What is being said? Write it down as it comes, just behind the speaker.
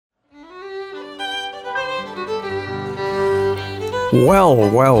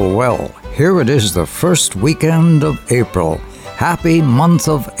Well, here it is, the first weekend of April. Happy month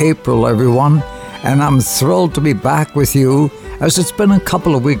of April, everyone, and I'm thrilled to be back with you, as it's been a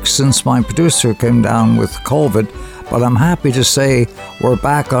couple of weeks since my producer came down with COVID, but I'm happy to say we're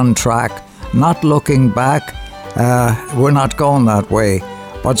back on track, not looking back. We're not going that way,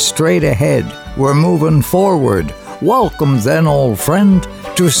 but straight ahead, we're moving forward. Welcome then, old friend,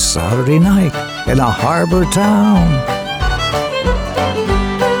 to Saturday night in a harbour town.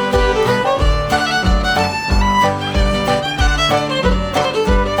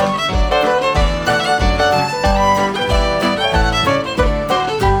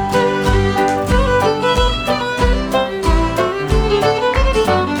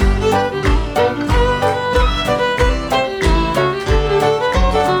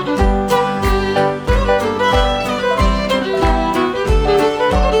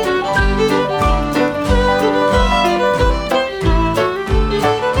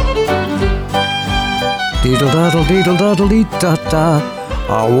 Deedle-daddle-dee-da-da.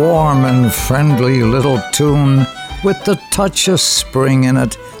 A warm and friendly little tune with the touch of spring in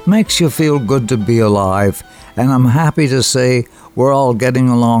it makes you feel good to be alive. And I'm happy to say we're all getting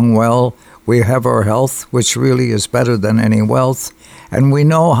along well. We have our health, which really is better than any wealth. And we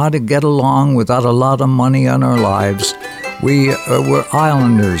know how to get along without a lot of money on our lives. We're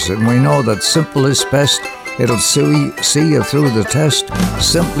islanders, and we know that simple is best. It'll see you through the test.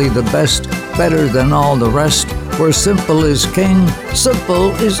 Simply the best, better than all the rest. Where simple is king,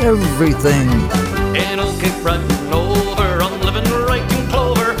 simple is everything. And I'll keep running over on living right in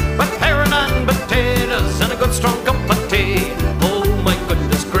clover, with herring and potatoes and a good strong cup of tea. Oh my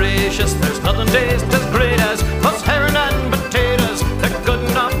goodness gracious, there's nothing tastes as great as those herring and potatoes. They're good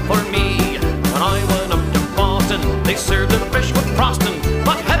enough for me. When I went up to Boston, they served the fish with frosting,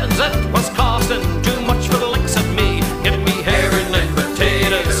 but heavens, it was costing too much for the likes of me. Give me herring and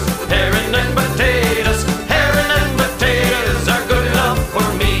potatoes, herring and potatoes, herring and potatoes are good enough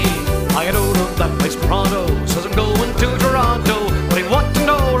for me. I get out of that place pronto, says I'm going to Toronto, but I want to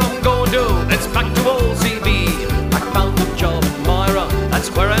know where I'm going to. It's back to old CB. I found a job in Myra,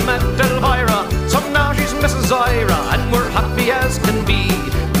 that's where I met Elvira. So now she's Mrs. Ira, and we're happy as can be.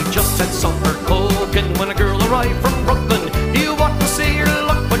 We just had supper cooking when a girl arrived from Brooklyn. You want to see her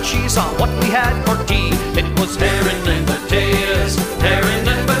look when she saw what we had for tea. It was herring and potatoes, herring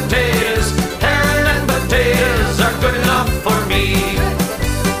and potatoes, herring and potatoes are good enough for me.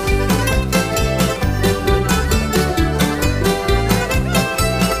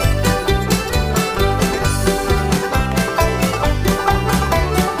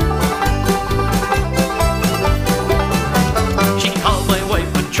 She called my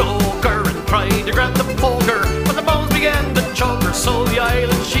wife a joker and tried to grab the poker, but the bones began to choke her, so the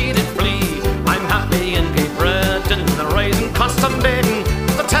island she did flee. I'm happy in Cape Breton, the rising cost I'm bidding,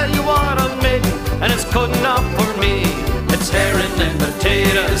 to tell you what I'm making, and it's good enough for me. It's herring and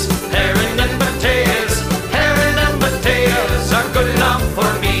potatoes, herring and potatoes, herring and potatoes are good enough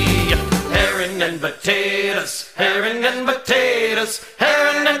for me. Herring and potatoes, herring and potatoes,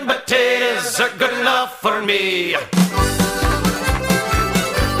 herring and potatoes are good enough for me.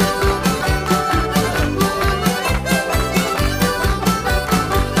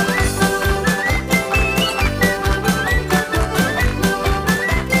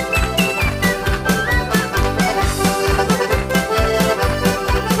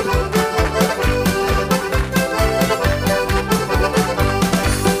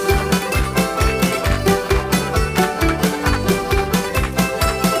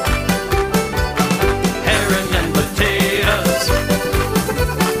 Herring and potatoes,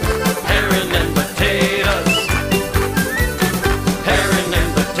 herring and potatoes, herring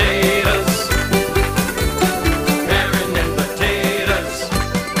and potatoes, herring and potatoes.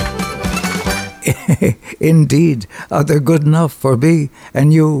 Indeed, they're good enough for me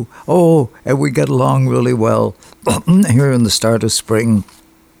and you. Oh, and we get along really well here in the start of spring.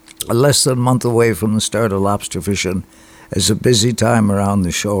 Less than a month away from the start of lobster fishing. It's a busy time around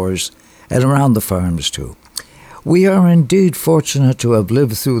the shores and around the farms too. We are indeed fortunate to have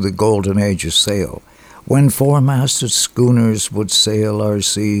lived through the golden age of sail, when four-masted schooners would sail our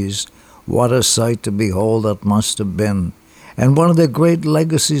seas. What a sight to behold that must have been. And one of the great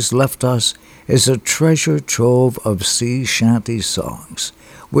legacies left us is a treasure trove of sea shanty songs,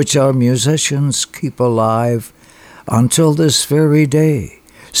 which our musicians keep alive until this very day.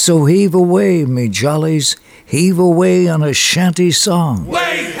 So heave away, me jollies, heave away on a shanty song.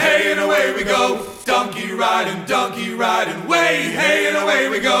 Way, hey, and away we go, donkey riding, way, hey, and away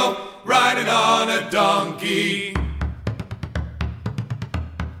we go, riding on a donkey.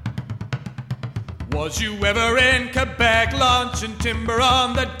 Was you ever in Quebec, launching timber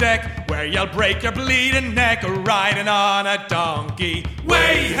on the deck, where you'll break your bleeding neck riding on a donkey?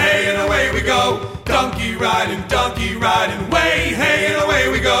 Way, hey, and away we go, donkey riding, way, hey, and away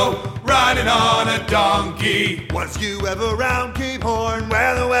we go, riding on a donkey. Was you ever round Cape Horn,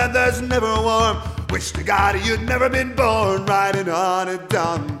 where the weather's never warm? Wish to God you'd never been born, riding on a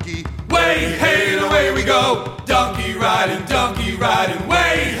donkey. Way, hey, and away we go, donkey riding,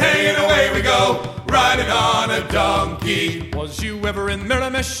 way, hey, and away we go, riding on a donkey. Was you ever in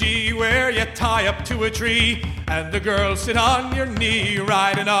Miramichi, where you tie up to a tree and the girls sit on your knee,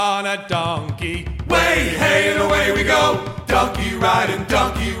 riding on a donkey? Way, hey, and away we go, donkey riding,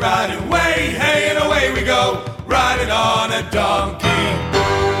 way, hey, and away we go, riding on a donkey.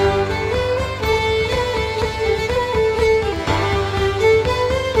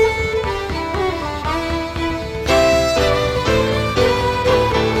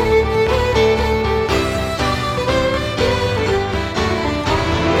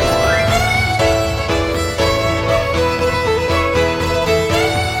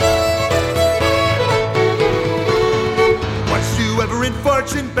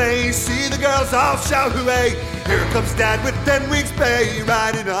 Fortune Bay, see the girls all shout hooray. Here comes Dad with 10 weeks pay,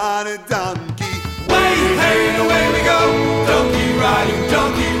 riding on a donkey. Way, hey, and away we go, donkey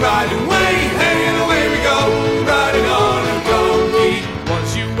riding, way, hey, and away we go, riding on a donkey.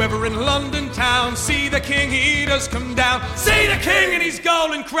 Was you ever in London town, see the king, he does come down, see the king in his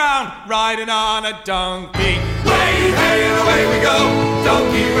golden crown, riding on a donkey. Way, hey, and away we go,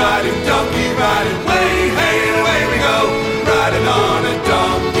 donkey riding, way, hey, and away we go, riding on a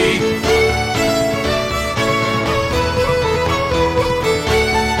donkey.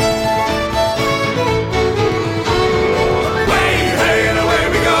 Way, hey, and away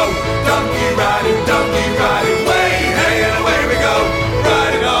we go, donkey riding, way, hey, and away we go,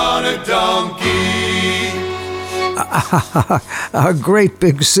 riding on a donkey. A great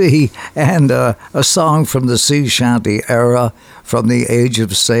big sea, and a song from the sea shanty era, from the age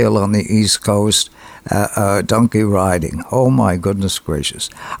of sail on the East Coast. Donkey riding. Oh my goodness gracious.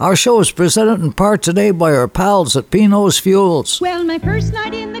 Our show is presented in part today by our pals at Pino's Fuels. Well, my first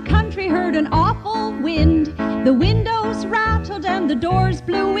night in the country heard an awful wind. The windows rattled and the doors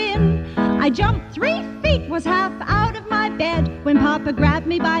blew in. I jumped 3 feet, was half out of my bed, when Papa grabbed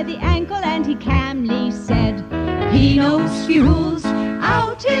me by the ankle and he calmly said, Pino's Fuels,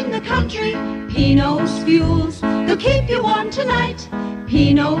 out in the country. Pino's Fuels, they'll keep you warm tonight.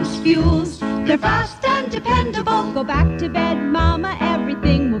 Pino's Fuels, they're fast and dependable. Go back to bed, Mama,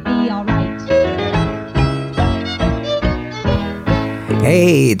 everything will be all right.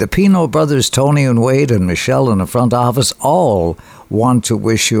 Hey, the Pino brothers, Tony and Wade and Michelle in the front office, all want to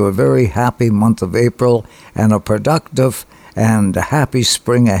wish you a very happy month of April and a productive and a happy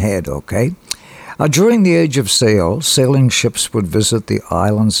spring ahead, okay? During the age of sail, sailing ships would visit the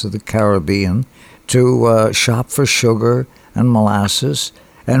islands of the Caribbean to shop for sugar and molasses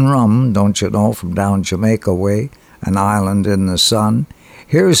and rum, don't you know, from down Jamaica way, an island in the sun.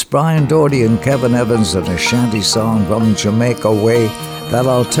 Here's Brian Doherty and Kevin Evans in a shanty song from Jamaica way that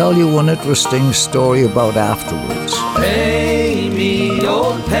I'll tell you an interesting story about afterwards. Pay me,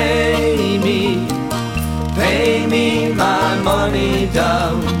 oh pay me my money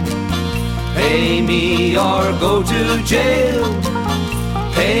down. Pay me or go to jail.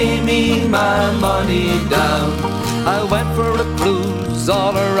 Pay me my money down. I went for a cruise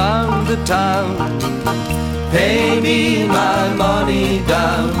all around the town. Pay me my money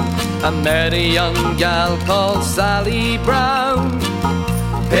down. I met a young gal called Sally Brown.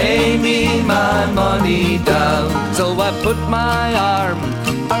 Pay me my money down. So I put my arm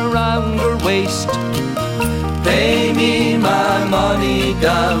around her waist. Pay me my money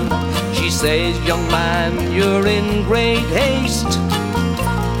down. She says, young man, you're in great haste.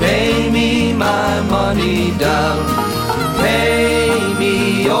 Pay me my money down. Pay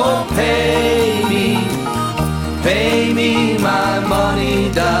me, oh pay me. Pay me my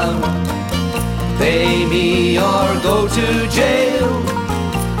money down. Pay me or go to jail.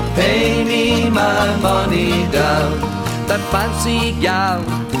 Pay me my money down. That fancy gal,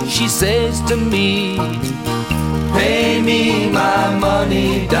 she says to me, pay me my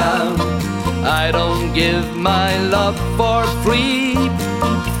money down. I don't give my love for free.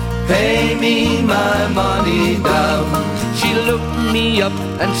 Pay me my money down. She looked me up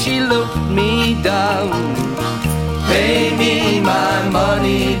and she looked me down. Pay me my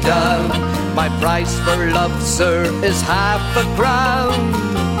money down. My price for love, sir, is £50.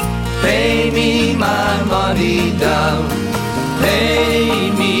 Pay me my money down.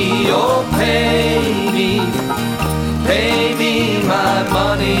 Pay me, oh pay me. Pay me my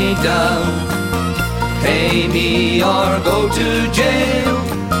money down. Pay me or go to jail.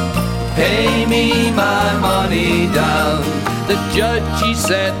 Pay me my money down. The judge, he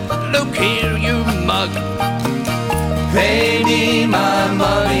said, look here, you mug. Pay me my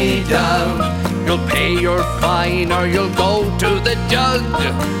money down. You'll pay your fine or you'll go to the judge.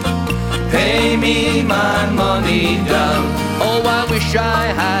 Pay me my money down. Oh, I wish I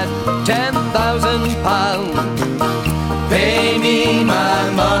had 10,000 pounds. Pay me my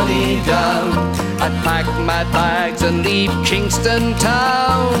money down. I'd pack my bags and leave Kingston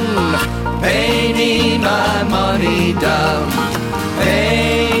town. Pay me my money down.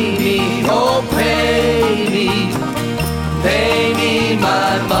 Pay me, oh pay me. Pay me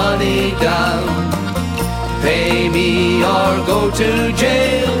my money down. Pay me or go to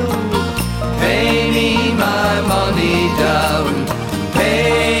jail. Pay me my money down.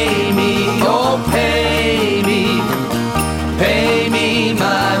 Pay me, oh pay me. Pay me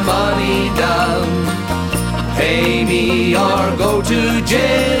my money down. Pay me or go to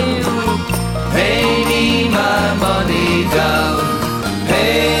jail. Pay me my money down.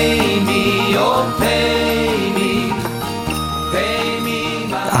 Pay me, oh pay me. Pay me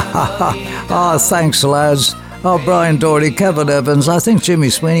my money down. Oh, thanks, lads. Oh, Brian Doherty, Kevin Evans, I think Jimmy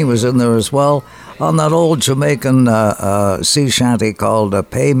Sweeney was in there as well, on that old Jamaican sea shanty called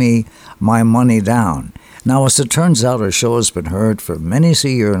Pay Me My Money Down. Now, as it turns out, our show has been heard for many a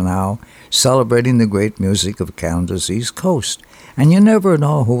year now, celebrating the great music of Canada's East Coast. And you never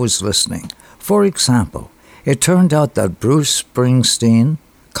know who was listening. For example, it turned out that Bruce Springsteen,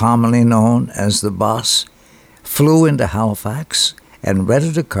 commonly known as the Boss, flew into Halifax and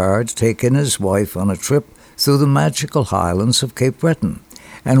rented a car to take in his wife on a trip through the magical highlands of Cape Breton.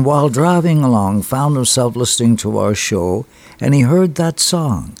 And while driving along, found himself listening to our show, and he heard that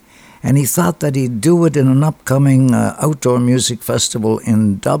song. And he thought that he'd do it in an upcoming outdoor music festival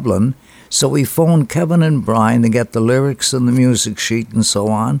in Dublin, so he phoned Kevin and Brian to get the lyrics and the music sheet and so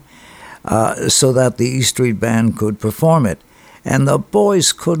on, so that the E Street Band could perform it. And the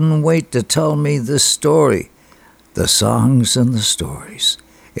boys couldn't wait to tell me this story. The songs and the stories.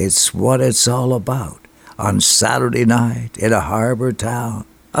 It's what it's all about. On Saturday night in a harbour town.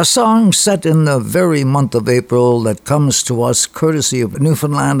 A song set in the very month of April that comes to us courtesy of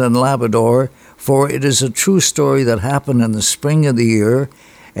Newfoundland and Labrador, for it is a true story that happened in the spring of the year,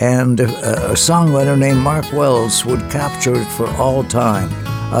 and a songwriter named Mark Wells would capture it for all time.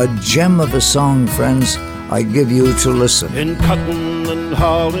 A gem of a song, friends, I give you to listen. In cutting and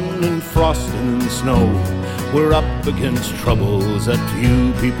hauling and frosting and snow, we're up against troubles that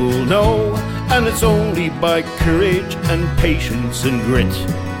few people know, and it's only by courage and patience and grit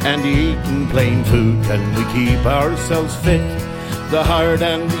and eating plain food can we keep ourselves fit. The hard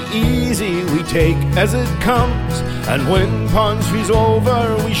and the easy we take as it comes, and when pond freeze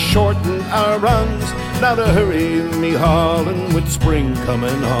over we shorten our runs. Now to hurry me hauling with spring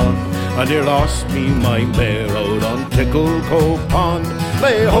coming on, I near lost me my mare out on Tickle Cove Pond.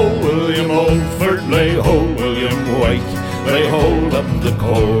 Lay ho, William Oldford, lay ho, William White, lay hold up the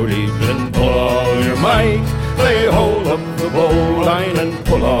cordage and pull all your might. Lay hold up the bowline and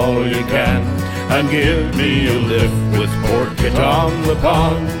pull all you can, and give me a lift with poor Kit on the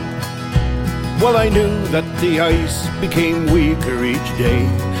pond. Well, I knew that the ice became weaker each day,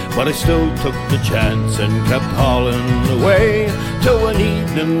 but I still took the chance and kept hauling away, till one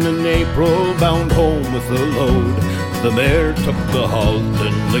evening in April, bound home with a load, the mare took the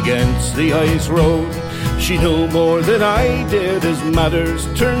halting against the ice road. She knew more than I did as matters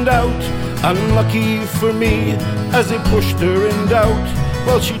turned out. Unlucky for me, as they pushed her in doubt,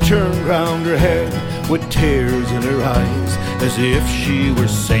 well, she turned round her head with tears in her eyes, as if she were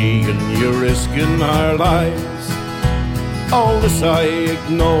saying, you're risking our lives. All this I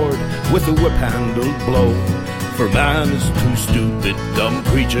ignored with a whip-handled blow, for man is too stupid, dumb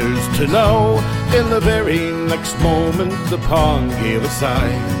creatures to know. In the very next moment the pond gave a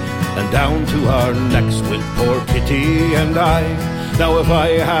sigh, and down to our necks went poor Kitty and I. Now if I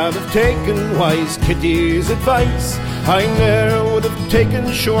had have taken wise Kitty's advice, I ne'er would have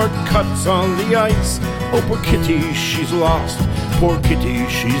taken shortcuts on the ice. Oh, poor Kitty, she's lost, poor Kitty,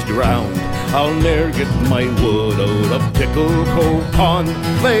 she's drowned. I'll ne'er get my wood out of Tickle Cove Pond.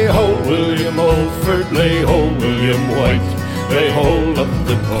 Lay ho, William Oldford, lay ho, William White, lay hold up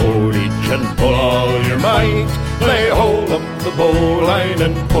the cordage and pull all your might. Lay hold up the bowline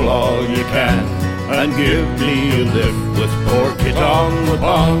and pull all you can, and give me a lift with poor Kit on the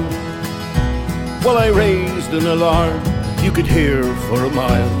pond. Well, I raised an alarm you could hear for a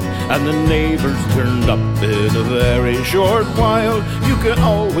mile, and the neighbors turned up in a very short while. You can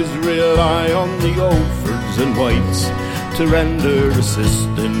always rely on the Oldfords and Whites to render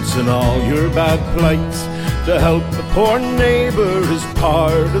assistance in all your bad plights. To help the poor neighbour is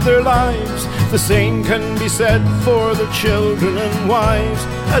part of their lives. The same can be said for their children and wives.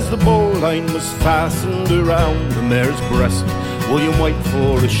 As the bowline was fastened around the mare's breast, William White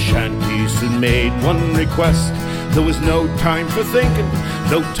for his shanty soon made one request. There was no time for thinking,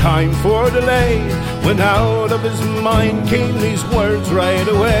 no time for delay, when out of his mind came these words right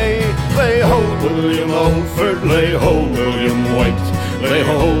away. Lay hold, William Holford, lay hold, William White. Lay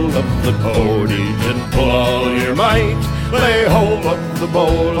hold of the cordage and pull all your might. Lay hold of the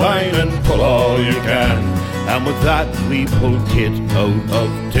bowline and pull all you can. And with that we pulled Kit out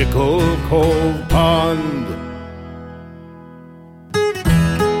of Tickle Cove Pond.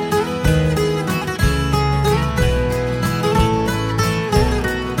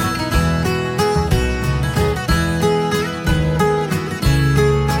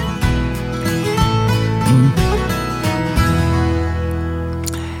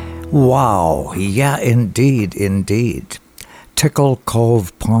 Wow, yeah, indeed, indeed. Tickle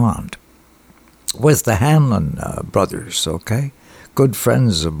Cove Pond with the Hanlon brothers, okay? Good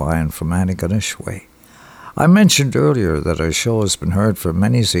friends of mine from Antigonish Way. I mentioned earlier that our show has been heard for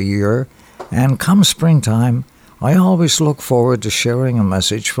many's a year, and come springtime, I always look forward to sharing a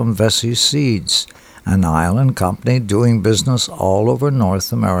message from Vesey Seeds, an island company doing business all over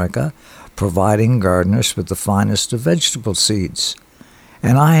North America, providing gardeners with the finest of vegetable seeds.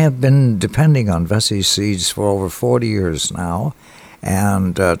 And I have been depending on Vesey Seeds for over 40 years now,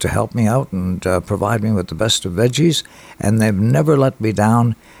 and to help me out and provide me with the best of veggies, and they've never let me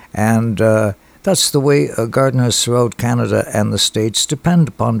down. And that's the way gardeners throughout Canada and the States depend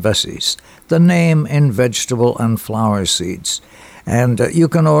upon Vesey's, the name in vegetable and flower seeds. And you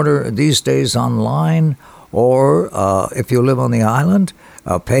can order these days online, or if you live on the island,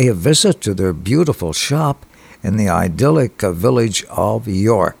 pay a visit to their beautiful shop in the idyllic village of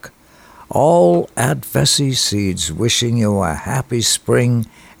York. All at Vesey Seeds, wishing you a happy spring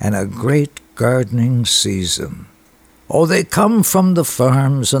and a great gardening season. Oh, they come from the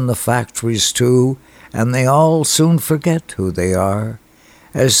farms and the factories too, and they all soon forget who they are,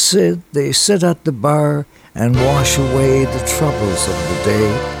 as they sit at the bar and wash away the troubles of the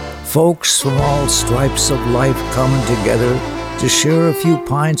day. Folks from all stripes of life coming together to share a few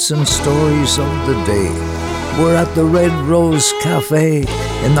pints and stories of the day. We're at the Red Rose Cafe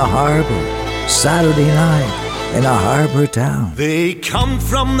in the harbor, Saturday night in a harbor town. They come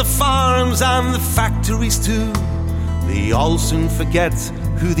from the farms and the factories too. They all soon forget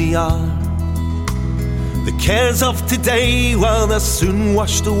who they are. The cares of today, well, they're soon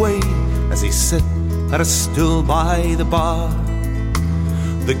washed away as they sit at a stool by the bar.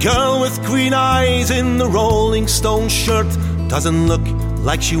 The girl with green eyes in the Rolling Stone shirt doesn't look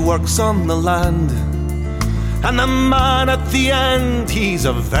like she works on the land. And the man at the end, he's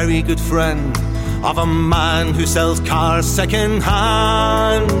a very good friend of a man who sells cars second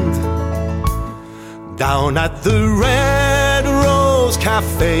hand. Down at the Red Rose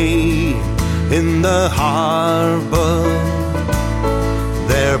Cafe in the harbour,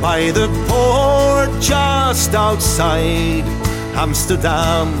 there by the port just outside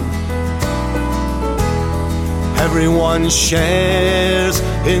Amsterdam, everyone shares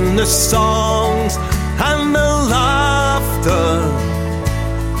in the songs and the laughter.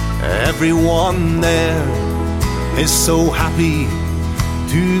 Everyone there is so happy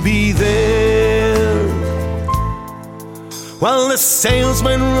to be there. Well, the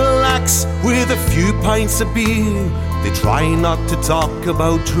salesmen relax with a few pints of beer. They try not to talk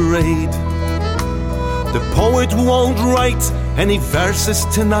about trade. The poet won't write any verses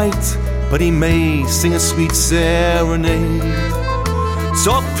tonight, but he may sing a sweet serenade.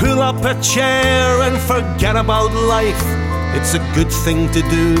 So pull up a chair and forget about life. It's a good thing to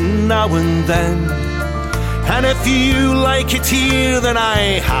do now and then. And if you like it here, then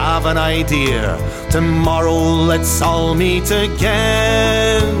I have an idea. Tomorrow let's all meet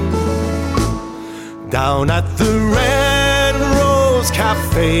again. Down at the Red Rose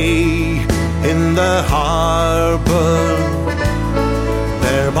Cafe in the harbour,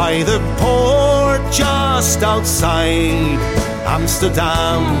 there by the port just outside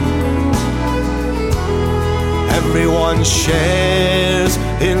Amsterdam, everyone shares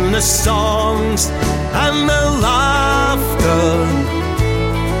in the songs and the laughter.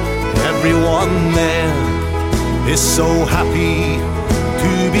 Everyone there is so happy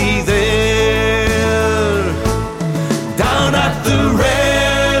to be there. Down at the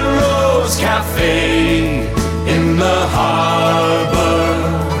Red Rose Cafe in the harbour,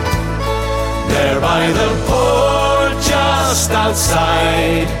 there by the port just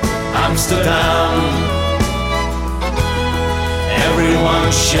outside Amsterdam,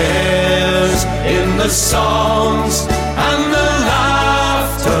 Everyone shares in the songs and the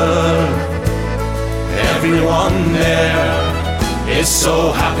laughter. Everyone there is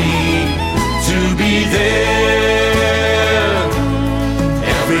so happy to be there.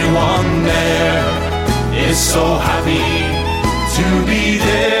 Everyone there is so happy to be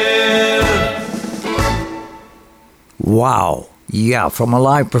there. Wow. Yeah, from a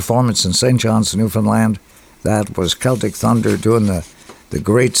live performance in St. John's, Newfoundland, that was Celtic Thunder doing the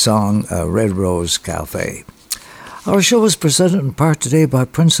great song Red Rose Cafe. Our show is presented in part today by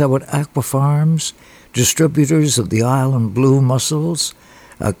Prince Edward Aqua Farms, distributors of the Island Blue mussels,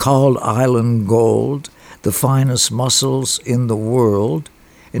 called Island Gold, the finest mussels in the world.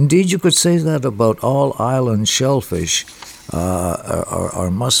 Indeed, you could say that about all island shellfish, or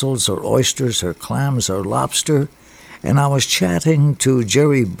mussels, or oysters, or clams, or lobster. And I was chatting to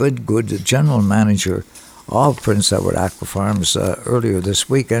Jerry Bidgood, the general manager of Prince Edward Aqua Farms, earlier this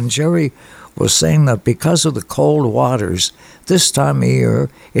week. And Jerry was saying that because of the cold waters, this time of year,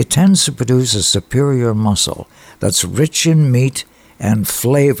 it tends to produce a superior mussel that's rich in meat and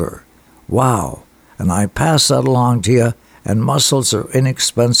flavor. Wow. And I pass that along to you. And mussels are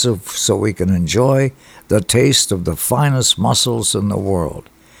inexpensive, so we can enjoy the taste of the finest mussels in the world.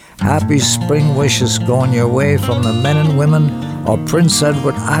 Happy spring wishes going your way from the men and women of Prince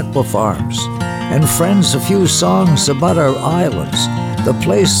Edward Aqua Farms. And friends, a few songs about our islands, the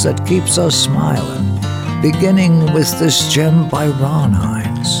place that keeps us smiling, beginning with this gem by Ron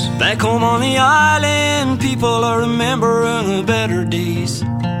Hines. Back home on the island, people are remembering the better days,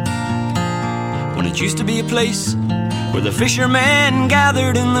 when it used to be a place where the fishermen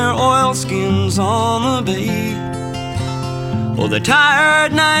gathered in their oilskins on the bay. Oh, the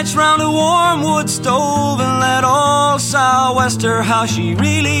tired nights round a warm wood stove, and that old sou'wester, how she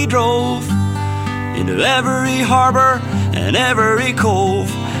really drove into every harbor and every cove,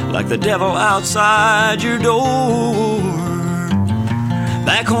 like the devil outside your door.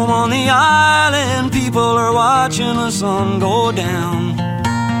 Back home on the island, people are watching the sun go down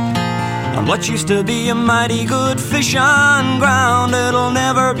on what used to be a mighty good fishing ground. It'll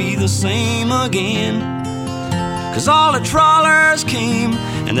never be the same again, 'cause all the trawlers came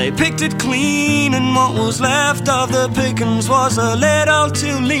and they picked it clean, and what was left of the pickings was a little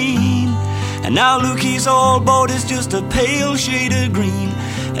too lean. And now Lukey's old boat is just a pale shade of green,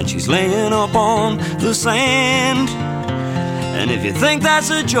 and she's laying up on the sand. And if you think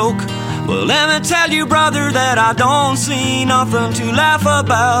that's a joke, well, let me tell you, brother, that I don't see nothing to laugh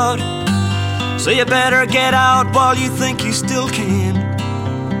about. So you better get out while you think you still can.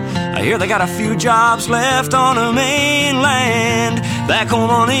 I hear they got a few jobs left on the mainland. Back home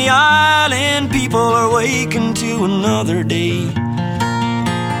on the island, people are waking to another day.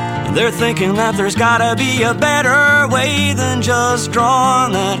 They're thinking that there's gotta be a better way than just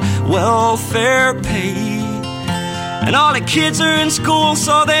drawing that welfare pay. And all the kids are in school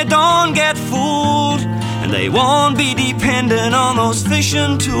so they don't get fooled, and they won't be dependent on those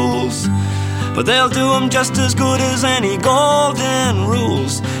fishing tools, but they'll do them just as good as any golden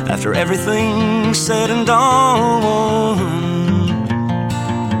rules after everything's said and done.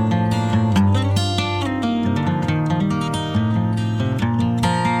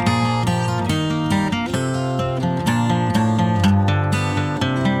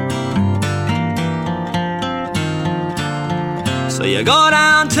 So you go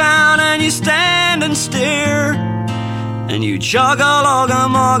downtown and you stand and stare, and you chug a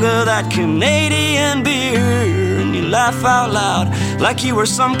log-a-mog-a that Canadian beer, and you laugh out loud like you were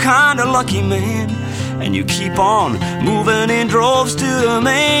some kind of lucky man, and you keep on moving in droves to the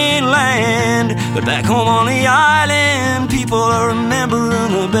mainland. But back home on the island, people are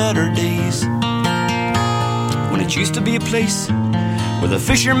remembering the better days, when it used to be a place where the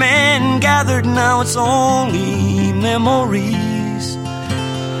fishermen gathered. Now it's only memories,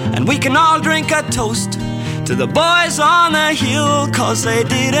 and we can all drink a toast to the boys on the hill, 'cause they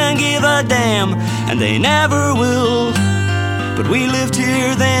didn't give a damn, and they never will. But we lived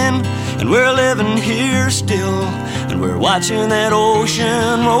here then, and we're living here still, and we're watching that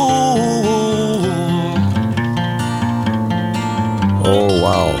ocean roll. Oh,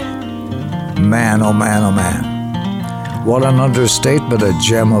 wow. Man, oh man, oh man. What an understatement, a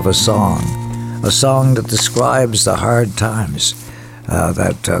gem of a song that describes the hard times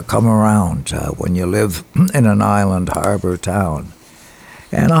that come around when you live in an island harbor town.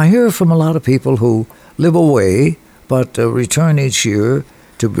 And I hear from a lot of people who live away but return each year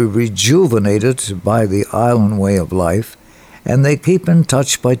to be rejuvenated by the island way of life, and they keep in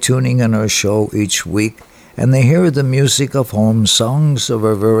touch by tuning in our show each week, and they hear the music of home, songs of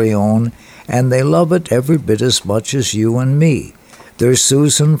our very own, and they love it every bit as much as you and me. There's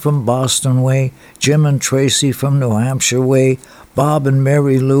Susan from Boston way, Jim and Tracy from New Hampshire way, Bob and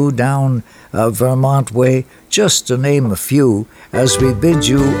Mary Lou down Vermont way, just to name a few, as we bid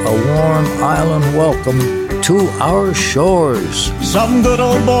you a warm island welcome to our shores. Some good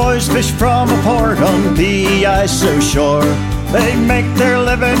old boys fish from a port on the ISO shore. They make their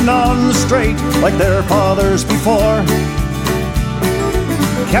living on the strait like their fathers before.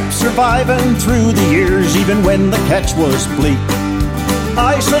 Kept surviving through the years even when the catch was bleak.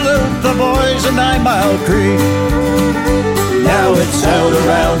 I salute the boys in 9 Mile Creek. Now it's out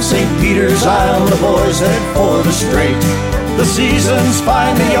around St. Peter's Isle, the boys head for the strait. The season's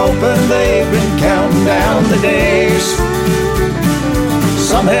finally open, they've been counting down the days.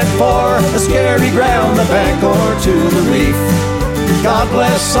 Some head for the scary ground, the bank or to the reef. God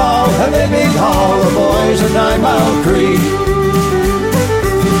bless all, have a big haul, the boys at 9 Mile Creek.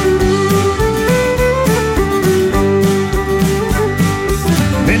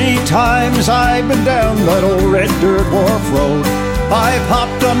 Many times I've been down that old red dirt wharf road. I've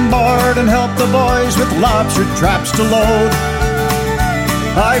hopped on board and helped the boys with lobster traps to load.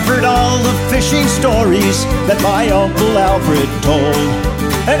 I've heard all the fishing stories that my Uncle Alfred told,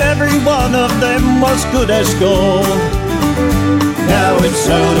 and every one of them was good as gold. Now it's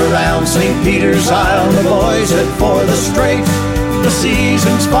out around St. Peter's Isle, the boys head for the strait. The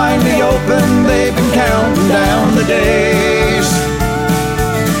season's finally open, they've been counting down the days.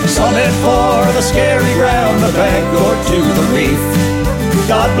 Some head for the scary ground, the bank or to the reef.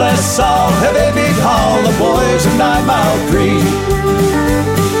 God bless all, have a big haul, the boys of 9 Mile Creek.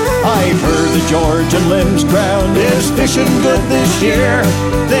 I've heard the George and Lim's ground is fishing good this year.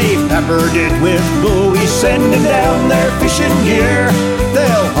 They've peppered it with buoys, sending down their fishing gear.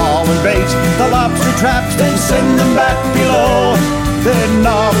 They'll haul and bait the lobster traps, then send them back below. Then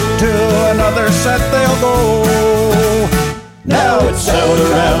off to another set they'll go. Now it's out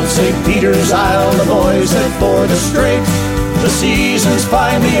around St. Peter's Isle, the boys head for the strait. The season's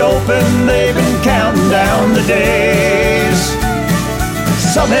finally open, they've been counting down the days.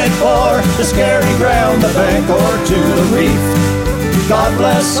 Some head for the scary ground, the bank or to the reef. God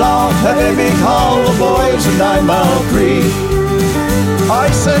bless all, have a big haul, the boys of 9 Mile Creek.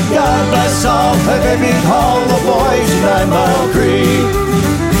 I said God bless all, have a big haul, the boys of 9 Mile Creek.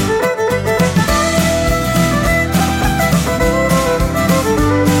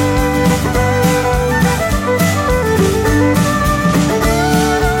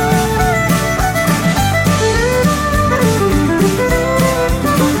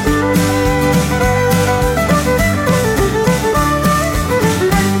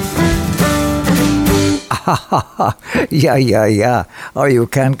 Yeah. Oh, you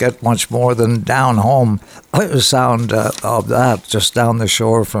can't get much more than down home sound of that just down the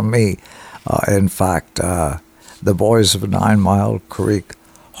shore from me. In fact, the boys of 9 Mile Creek,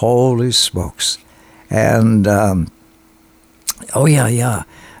 holy smokes. And,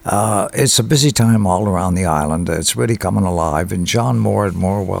 it's a busy time all around the island. It's really coming alive. And John Moore at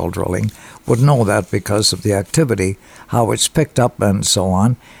Moore Well Drilling would know that because of the activity, how it's picked up and so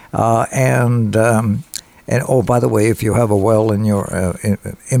on. And oh, by the way, if you have a well in your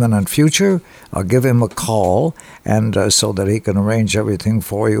imminent future, give him a call, and so that he can arrange everything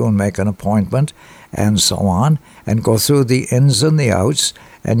for you and make an appointment and so on, and go through the ins and the outs,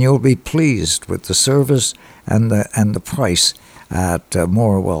 and you'll be pleased with the service and the price at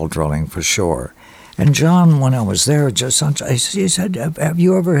Moore Well Drilling for sure. And John, when I was there, he said, "Have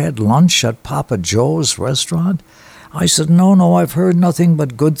you ever had lunch at Papa Joe's restaurant?" I said, No, I've heard nothing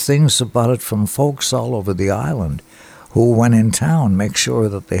but good things about it from folks all over the island who, when in town, make sure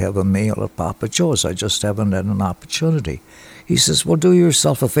that they have a meal at Papa Joe's. I just haven't had an opportunity. He says, well, do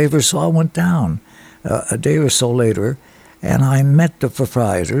yourself a favor. So I went down a day or so later, and I met the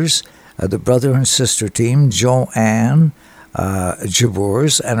proprietors, the brother and sister team, Joanne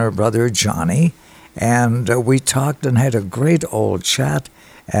Jabours and her brother Johnny, and we talked and had a great old chat,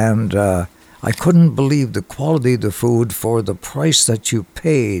 and I couldn't believe the quality of the food for the price that you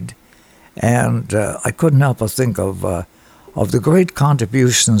paid, and I couldn't help but think of the great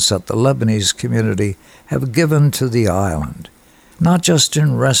contributions that the Lebanese community have given to the island, not just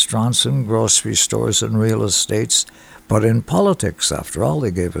in restaurants and grocery stores and real estates, but in politics. After all,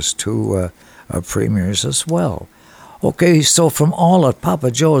 they gave us two premiers as well. Okay, so from all at Papa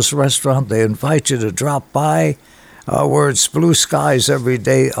Joe's restaurant, they invite you to drop by, where it's blue skies every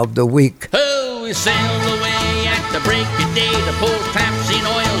day of the week. Oh, we sailed away at the break of day to pull traps in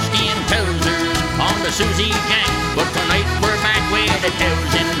oilskin trousers on the Susie Jack. But tonight we're back with the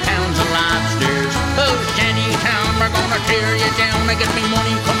cows and pounds of lobsters. Oh, Shantytown, we're gonna tear you down. I get me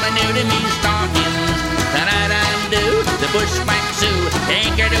money coming out of me stockings. Da-da-da-do, the bushwhack Sue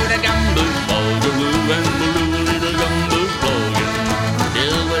Take her to the gumboot, boogaloo and baloo, little gumboot plogging. Do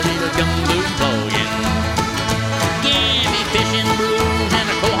a little gumboot plogging. Give me fishing blues and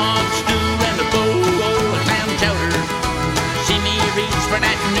a quahog stew and a bowl of clam chowder. See me reach for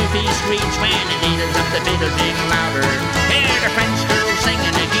that newfie screech when the needles up the fiddle ding louder. Hear the French girls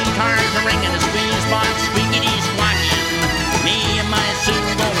singing, the guitars are ringing, the squeeze box squeaky squawking. Me and my Sue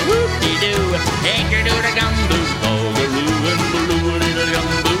gonna whoop-de-doo, take her to the gumboot, boogaloo and baloo, little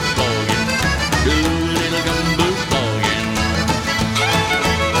gumboot plogging. Do a little gumboot plogging.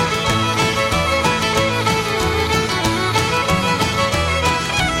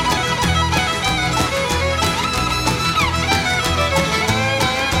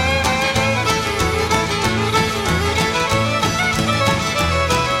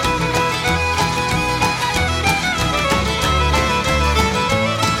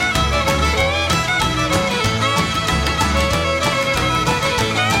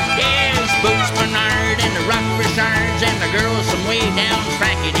 And the girls some way down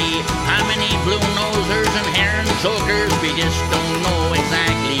Frackety. How many blue nosers and heron chokers we just don't know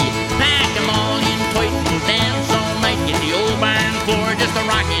exactly. Pack 'em all in tight and dance all night. Get the old barn floor just a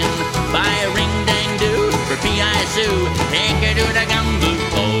rockin'. Buy a ring-dang-doo for P.I. Sue. Take her to the gumboot,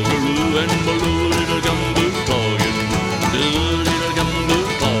 boogaloo and baloo, little gumboot plogging. Do little gumboot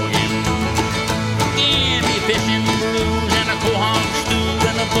plogging. Give me fishing blues and a quahog stew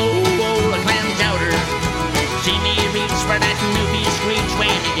and a bowl of clam chowder. See me reach for that newbie screech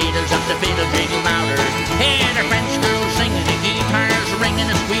when the gators up the fiddle jingle louder. Hear the French girls singing, the guitars ringing,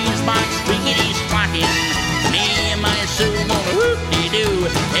 the squeeze box squeaky squawking. Me and my Sue gonna whoop-de-doo,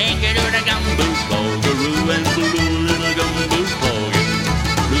 take her to the gumboot, boogaloo and baloo, little gumboot plogging.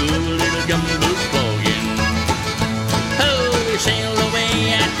 Do little gumboot plogging. Oh, we sailed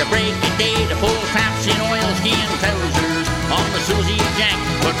away at the break of day to pull traps in oilskin trousers on the Susie Jack.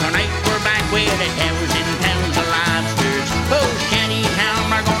 But tonight we're back where the towers in towns of lobsters. Oh, shanty town,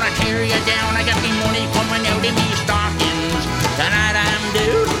 we're gonna tear you down. I got me money coming out of me stockings. Tonight I'm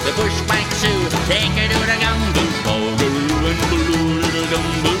due the bushback Sue. Take her to the gumboot, boogaloo and baloo, little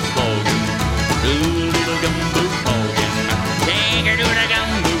gumboot plogging. Do little gumboot plogging. Take her to the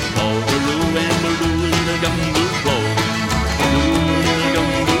gumboot, boogaloo and baloo, little gumboot plogging. Do little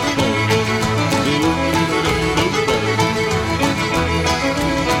gumboot plogging. Do little gumboot plogging.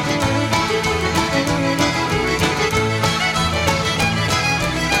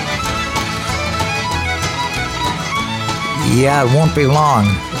 Yeah, it won't be long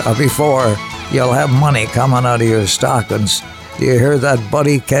before you'll have money coming out of your stockings. Do you hear that,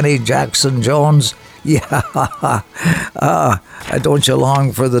 buddy, Kenny Jackson Jones? Yeah, don't you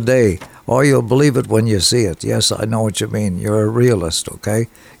long for the day? Oh, you'll believe it when you see it. Yes, I know what you mean. You're a realist, okay?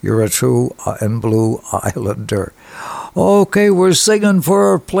 You're a true and blue islander. Okay, we're singing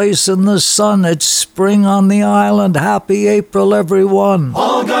for a place in the sun. It's spring on the island. Happy April, everyone.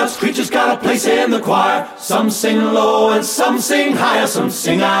 All God's creatures got a place in the choir. Some sing low and some sing higher. Some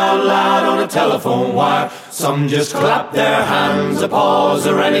sing out loud on a telephone wire. Some just clap their hands, applause,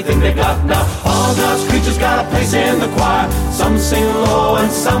 or anything they got now. All God's creatures got a place in the choir. Some sing low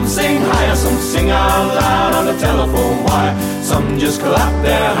and some sing higher. Some sing out loud on a telephone wire. Some just clap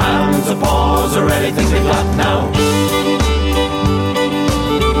their hands, applause, or anything they got now.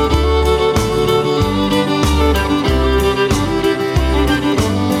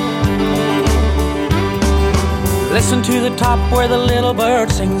 Listen to the top where the little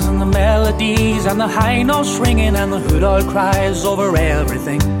bird sings, and the melodies and the high notes ringing, and the hood owl cries over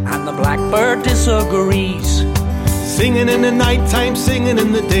everything, and the blackbird disagrees. Singing in the night time, singing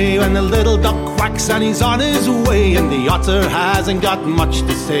in the day, when the little duck quacks and he's on his way, and the otter hasn't got much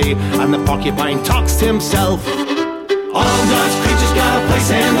to say, and the porcupine talks to himself. All God's creatures got a place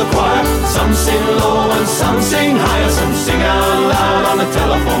in the choir. Some sing low and some sing higher. Some sing out loud on the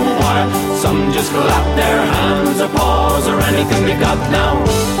telephone wire. Some just clap their hands or paws or anything they got now.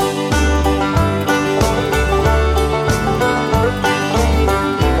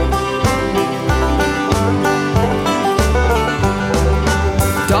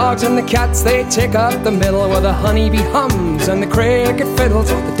 Dogs and the cats, they take up the middle, where the honeybee hums and the cricket fiddles,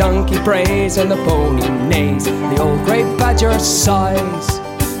 the donkey brays and the pony neighs, the old grey badger sighs.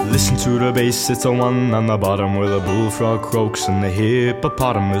 Listen to the bass, it's a one on the bottom, where the bullfrog croaks and the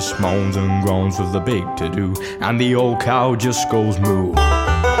hippopotamus moans and groans with the big to-do, and the old cow just goes moo.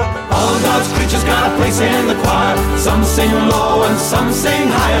 All God's creatures got a place in the choir. Some sing low and some sing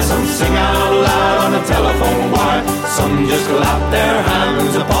higher. Some sing out loud on a telephone wire. Some just clap their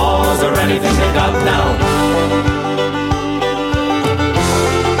hands, applause, or anything they got now.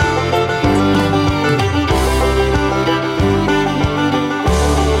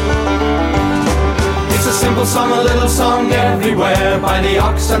 people sung a little song everywhere, by the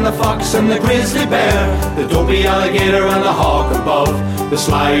ox and the fox and the grizzly bear, the dopey alligator and the hawk above, the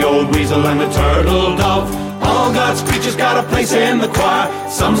sly old weasel and the turtle dove. All God's creatures got a place in the choir.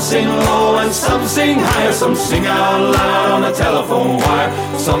 Some sing low and some sing higher. Some sing out loud on the telephone wire.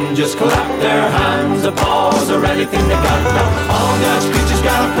 Some just clap their hands, applause, or anything they got. Now, all God's creatures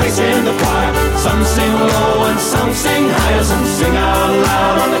got a place in the choir. Some sing low and some sing higher. Some sing out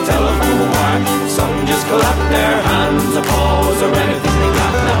loud on the telephone wire. Some just clap their hands, applause, or anything they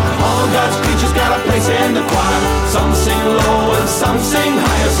got. Now, all God's creatures got a place in the choir. Some sing low and some sing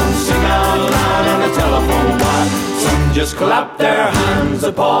higher. Some sing out loud on the telephone. Some just clap their hands,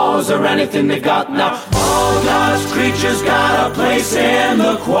 applause, or anything they got. Now all God's creatures got a place in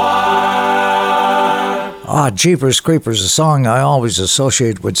the choir. Jeepers Creepers, a song I always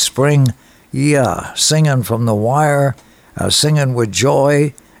associate with spring. Yeah, singing from the wire, singing with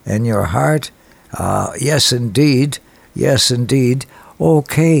joy in your heart. Yes, indeed. Yes, indeed.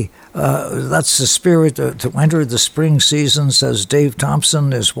 Okay, that's the spirit to enter the spring season, says Dave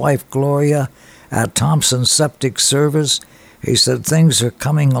Thompson, his wife Gloria, at Thompson Septic Service. He said things are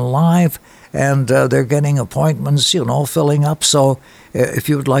coming alive and they're getting appointments, filling up. So if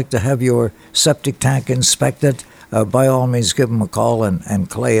you would like to have your septic tank inspected, by all means give him a call, and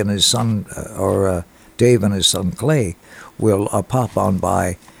Clay and his son, or Dave and his son Clay, will pop on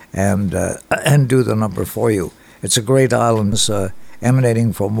by and do the number for you. It's a great island,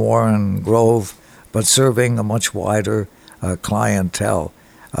 emanating from Warren Grove, but serving a much wider clientele.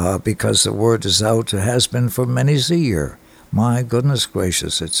 Because the word is out, it has been for many a year. My goodness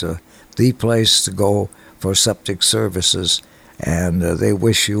gracious, it's the place to go for septic services, and they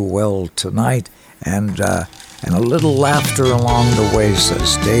wish you well tonight, and a little laughter along the way,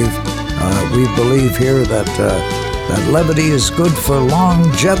 says Dave. We believe here that levity is good for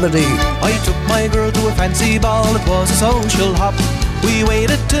longevity. I took my girl to a fancy ball, it was a social hop. We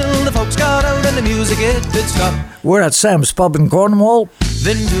waited till the folks got out and the music it did stop. We're at Sam's Pub in Cornwall.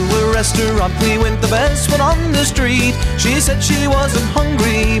 Then to a restaurant we went, the best one on the street. She said she wasn't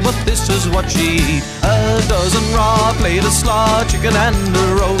hungry, but this is what she eat. A dozen raw, plate of slaw, chicken and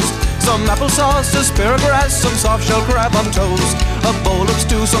a roast. Some applesauce, asparagus, some soft shell crab on toast. A bowl of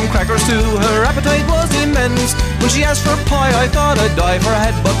stew, some crackers too, her appetite was immense. When she asked for pie, I thought I'd die for a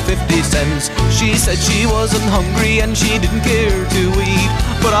head but 50 cents. She said she wasn't hungry and she didn't care to eat,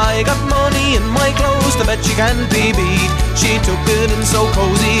 but I got money in my clothes to bet she can't be beat. She took it in so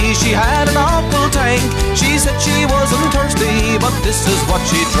cozy, she had an apple tank. She said she wasn't thirsty, but this is what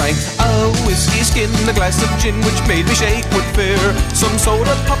she drank. A whiskey skin, a glass of gin, which made me shake with fear. Some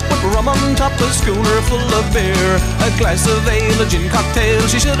soda pop with rum on top, a schooner full of beer. A glass of ale, a gin cocktail,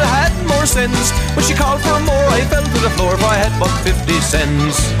 she should have had more sense. When she called for more, I fell to the floor, for I had but 50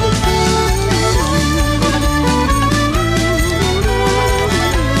 cents.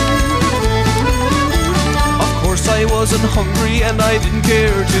 I wasn't hungry and I didn't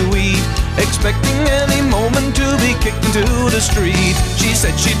care to eat, expecting any moment to be kicked into the street. She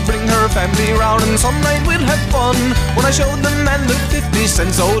said she'd bring her family round and some night we'll have fun. When I showed the man the 50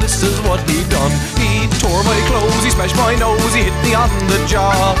 cents, oh, this is what he done. He tore my clothes, he smashed my nose, he hit me on the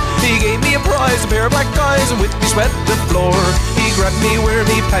jaw. He gave me a prize, a pair of black eyes, and with me swept the floor. He grabbed me where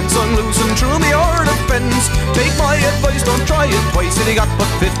me pants unloose and threw me o'er the fence. Take my advice, don't try it twice, and he got but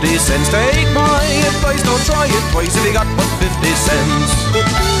 50 cents. Take my advice, don't try it twice, and he got but 50 cents.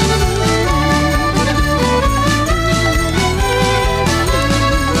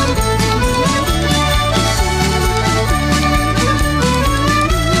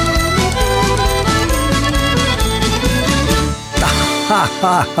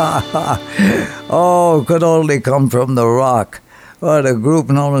 Oh, could only come from the Rock. What a group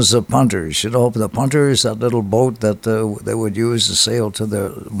known as the Punters. You know, the Punters, that little boat that they would use to sail to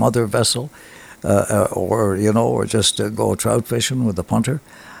their mother vessel, or just go trout fishing with the punter.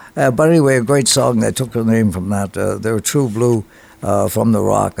 But anyway, a great song. They took the name from that. They're True Blue from the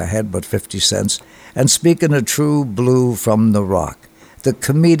Rock. I had but 50 cents. And speaking of True Blue from the Rock, the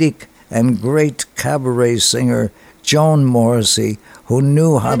comedic and great cabaret singer Joan Morrissey, who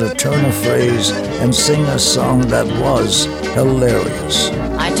knew how to turn a phrase and sing a song that was hilarious.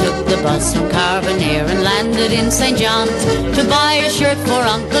 I took the bus from Carbonear and landed in St. John's to buy a shirt for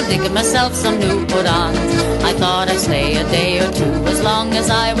Uncle Dick and myself some new put-ons. I thought I'd stay a day or two as long as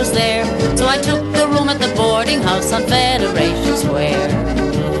I was there, so I took the room at the boarding house on Federation Square.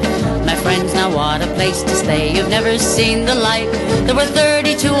 My friends, now what a place to stay, you've never seen the like. There were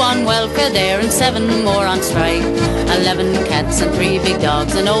 32 on welfare there and 7 more on strike. 11 cats and 3 big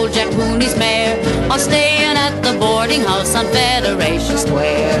dogs and old Jack Mooney's mare, all staying at the boarding house on Federation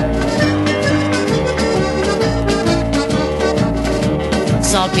Square.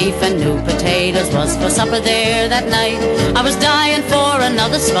 Saw beef and new potatoes was for supper there that night. I was dying for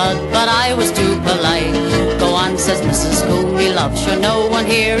another spud, but I was too polite. Go on, says Mrs. Cooney, love, sure no one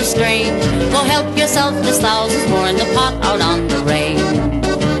here is strange. Go help yourself, there's thousands more in the pot out on the range.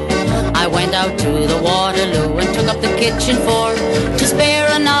 I went out to the Waterloo and took up the kitchen fork to spare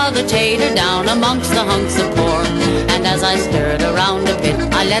another tater down amongst the hunks of pork. And as I stirred around a bit,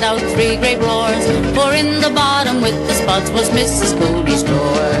 I let out 3 great roars, for in the bottom with the spuds was Mrs. Cooney's drawer.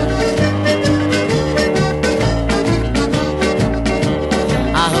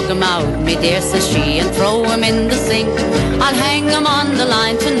 I hook 'em out, me dear, says she, and throw 'em in the sink. I'll hang 'em on the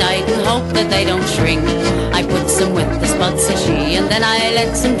line tonight and hope that they don't shrink. I puts 'em with the spuds, says she, and then I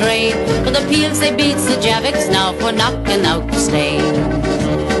lets 'em drain. For the peels they beats the Javicks now for knocking out the stain.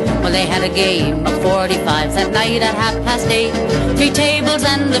 Well, they had a game of 45s that night at 8:30. 3 tables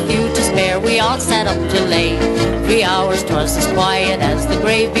and a few to spare, we all sat up till late. 3 hours 'twas as quiet as the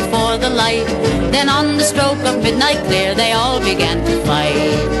grave before the light. Then on the stroke of midnight clear, they all began to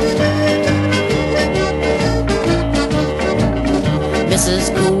fight.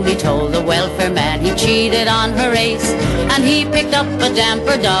 Mrs. Cooney told the welfare man he cheated on her ace, and he picked up a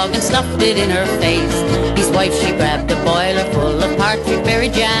damper dog and stuffed it in her face. His wife, she grabbed a boiler full of partridge berry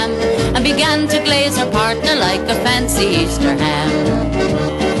jam and began to glaze her partner like a fancy Easter ham.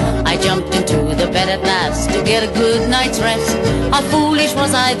 I jumped into the bed at last to get a good night's rest. How foolish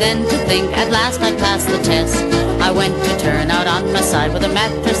was I then to think at last I'd pass the test. I went to turn out on my side with a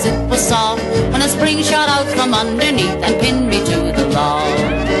mattress, it was soft, when a spring shot out from underneath and pinned me to the log.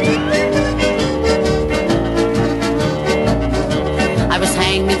 I was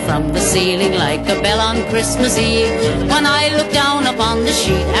hanging from the ceiling like a bell on Christmas Eve when I looked down upon the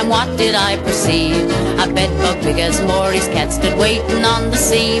sheet, and what did I perceive? A bedbug big as Maury's cat stood waiting on the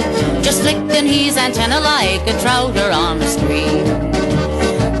seam, just licking his antenna like a trouter on a stream.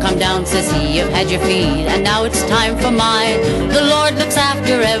 Come down, says he, you've had your feed, and now it's time for mine. The Lord looks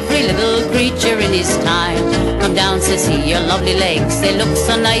after every little creature in his time. Come down, says he, your lovely legs, they look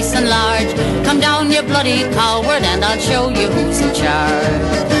so nice and large. Come down, you bloody coward, and I'll show you who's in charge.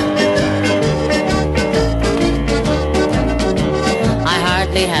 I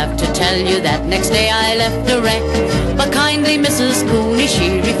hardly have to tell you that next day I left a wreck, but kindly Mrs. Cooney,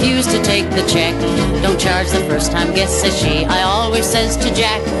 she refused to take the check. Don't charge the first time guest, says she, I always says to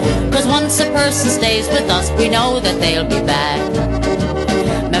Jack, 'cause once a person stays with us, we know that they'll be back.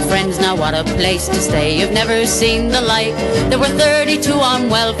 My friends, now what a place to stay, you've never seen the like. There were 32 on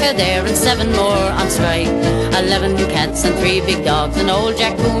welfare there and 7 more on strike. 11 cats and 3 big dogs and old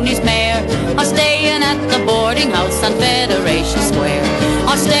Jack Cooney's mare are staying at the boarding house on Federation Square.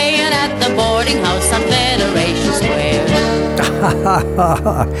 Are staying at the boarding house on Federation Square.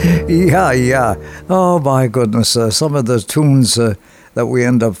 Yeah. Oh, my goodness. Some of the tunes that we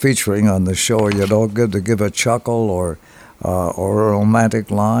end up featuring on the show, good to give a chuckle or a romantic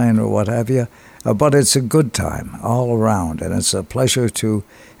line or what have you. But it's a good time all around, and it's a pleasure to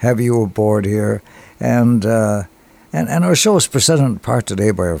have you aboard here. And our show is presented in part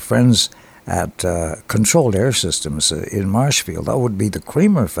today by our friends at Controlled Air Systems in Marshfield. That would be the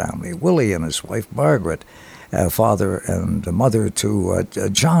Creamer family, Willie and his wife Margaret, father and mother to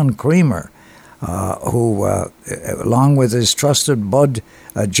John Creamer, who, along with his trusted bud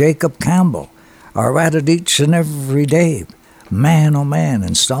Jacob Campbell, are at it each and every day. Man, oh man,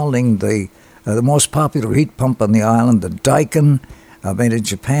 installing the most popular heat pump on the island, the Daikin, made in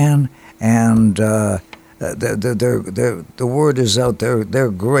Japan, and the word is out there. They're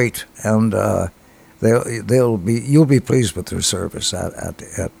great, and you'll be pleased with their service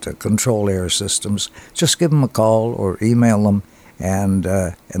at Control Air Systems. Just give them a call or email them, and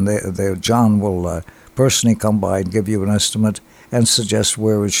John will personally come by and give you an estimate and suggest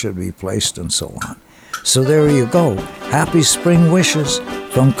where it should be placed and so on. So there you go. Happy spring wishes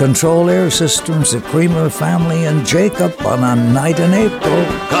from Control Air Systems, the Creamer family, and Jacob on a night in April.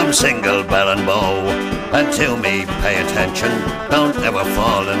 Come single bell and bow, and to me pay attention. Don't ever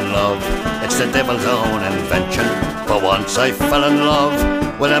fall in love, it's the devil's own invention. For once I fell in love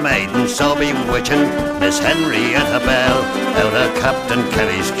with a maiden so bewitching, Miss Henrietta Bell, out of Captain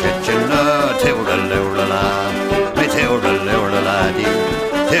Kelly's kitchen. Oh, toodaloo-la-la, me toodaloo-la-la-dee,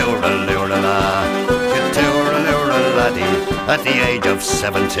 toodaloo-la-la. At the age of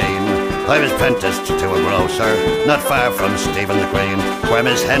 17, I was apprenticed to a grocer, not far from Stephen's Green, where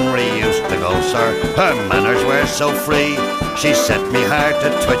Miss Henry used to go, sir. Her manners were so free, she set me heart a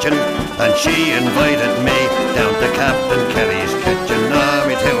twitching, and she invited me down to Captain Kelly's kitchen. Oh,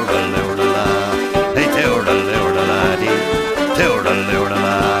 me toodaloo-la-la, hey toodaloo-la-la-dee,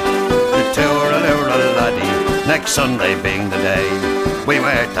 toodaloo-la-la, toodaloo-la-la-dee. Next Sunday being the day we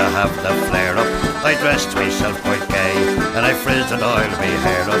were to have the flare-up, I dressed myself quite gay, and I frizzed and oiled me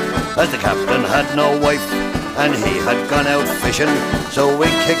hair up, as the captain had no wife, and he had gone out fishing, so we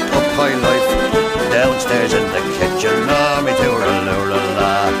kicked up high life, downstairs in the kitchen. Oh, me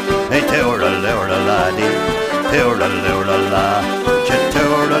toor-a-loor-a-la, me toor-a-loor-a-la-dee, toor-a-loor-a-la,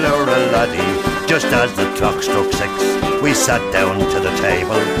 toor-a-loor-a-la-dee. Just as the clock struck 6, we sat down to the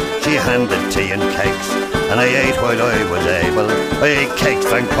table. She handed tea and cakes, and I ate while I was able. I ate cakes,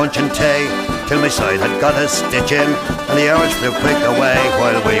 drank punch and tea, till my side had got a stitch in, and the hours flew quick away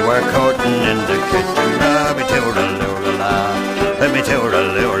while we were courting in the kitchen. Ah, me toor-a-loor-a-la, let me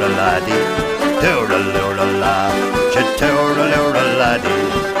toor-a-loor-a-la-dee, toor-a-loor-a-la,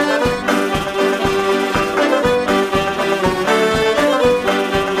 toor-a-loor-a-la-dee.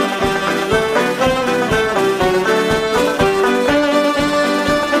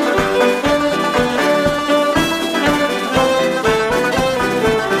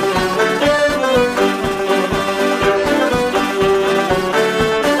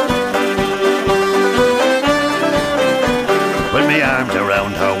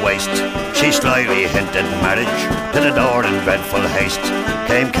 She slyly hinted marriage. To the door in dreadful haste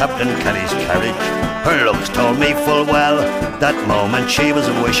came Captain Kelly's carriage. Her looks told me full well that moment she was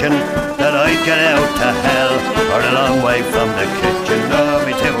wishing that I'd get out to hell, or a long way from the kitchen. Oh,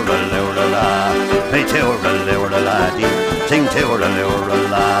 me toor-a-loor-a-la, me toor-a-loor-a-la-dee, sing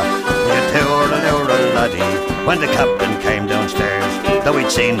toor-a-loor-a-la, me toor-a-loor-a-la-dee. When the captain came downstairs, though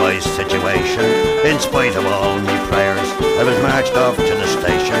he'd seen my situation, in spite of all me prayers, I was marched off to the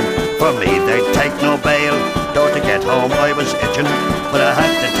station. For me they'd take no bail, though to get home I was itching, but I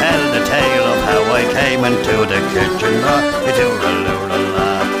had to tell the tale of how I came into the kitchen. Oh, me toor-a-loor-a-la,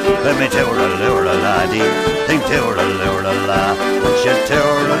 me toor-a-loor-a-la-dee, think toor-a-loor-a-la, when she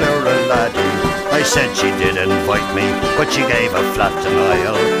toor-a-loor-a-la-dee. I said she did invite me, but she gave a flat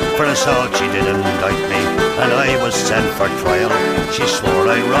denial. For assault she did indict me, and I was sent for trial. She swore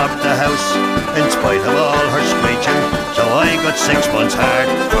I robbed the house, in spite of all her screeching, so I got 6 months hard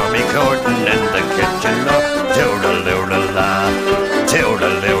for me courting in the kitchen. Oh, toor-a-loor-a-la,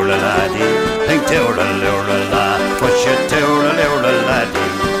 toor-a-loor-a-la-dee, think toor-a-loor-a-la, but she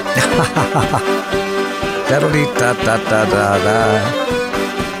toor-a-loor-a-la-dee. Da-da-dee-da-da-da-da-da.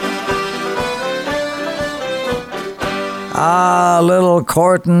 Ah, little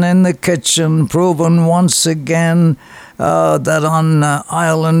courting in the kitchen, proving once again that on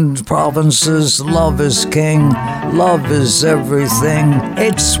island provinces, love is king, love is everything.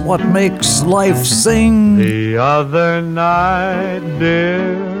 It's what makes life sing. The other night,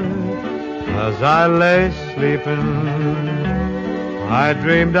 dear, as I lay sleeping, I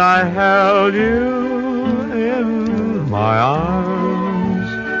dreamed I held you in my arms.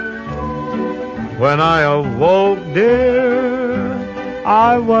 When I awoke, dear,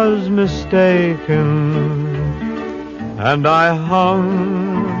 I was mistaken, and I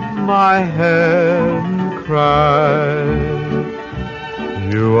hung my head and cried.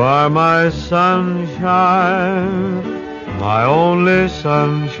 You are my sunshine, my only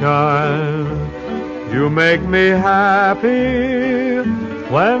sunshine. You make me happy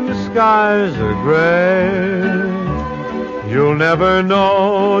when skies are gray. You'll never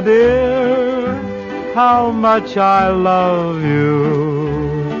know, dear, how much I love you.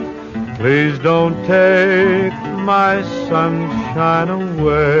 Please don't take my sunshine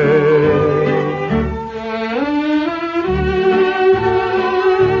away.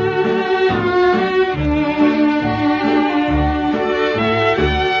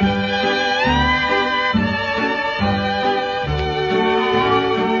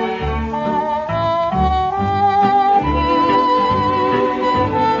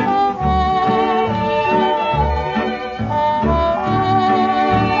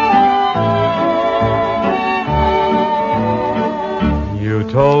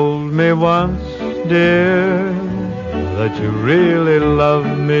 Told me once, dear, that you really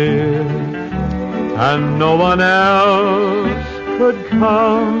loved me, and no one else could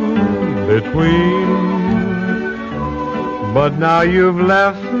come between. But now you've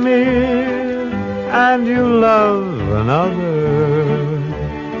left me, and you love another.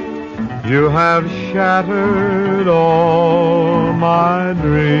 You have shattered all my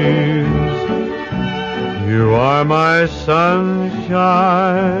dreams. You are my sunshine,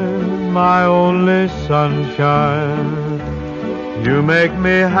 my only sunshine. You make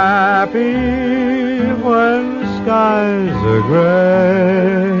me happy when skies are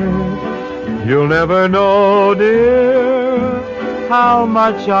gray. You'll never know, dear, how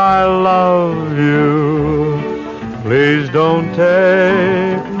much I love you. Please don't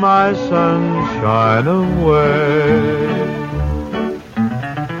take my sunshine away.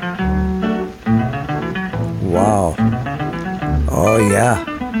 Wow. Oh, yeah.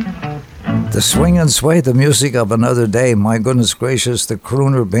 The swing and sway, the music of another day. My goodness gracious, the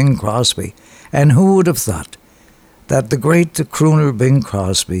crooner Bing Crosby. And who would have thought that the great crooner Bing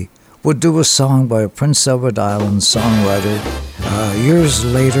Crosby would do a song by a Prince Edward Island songwriter years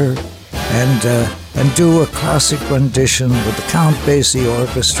later and do a classic rendition with the Count Basie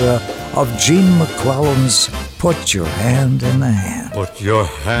Orchestra of Gene McClellan's Put Your Hand in the Hand. Put your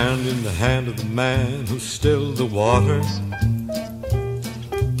hand in the hand of the man who stilled the waters.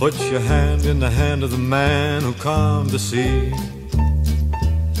 Put your hand in the hand of the man who calmed the sea.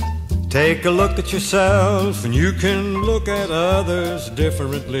 Take a look at yourself and you can look at others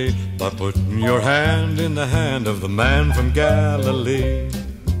differently by putting your hand in the hand of the man from Galilee.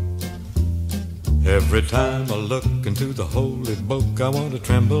 Every time I look into the holy book I want to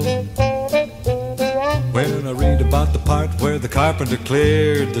tremble when I read about the part where the carpenter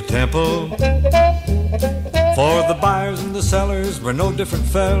cleared the temple. For the buyers and the sellers were no different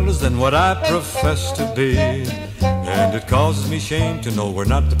fellas than what I profess to be. And it causes me shame to know we're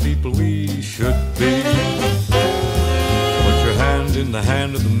not the people we should be. Put your hand in the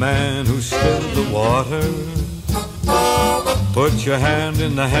hand of the man who stilled the water. Put your hand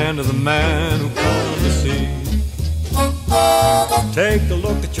in the hand of the man who calmed the sea. Take a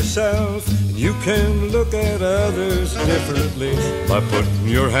look at yourself and you can look at others differently by putting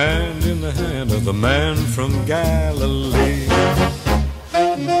your hand in the hand of the man from Galilee.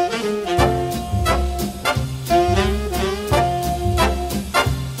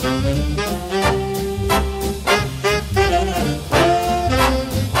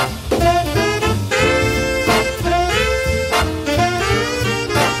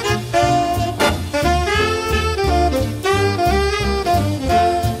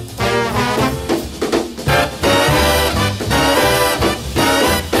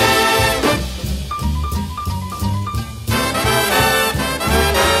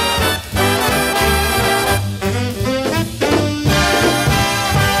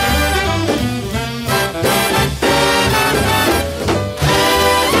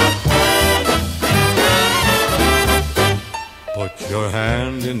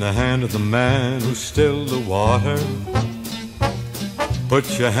 Of the man who stilled the water.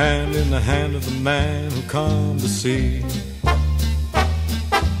 Put your hand in the hand of the man who calmed the sea.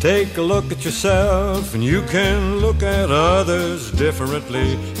 Take a look at yourself and you can look at others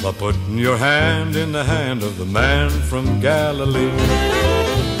differently by putting your hand in the hand of the man from Galilee.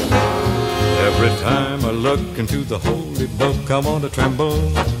 Every time I look into the holy book I want to tremble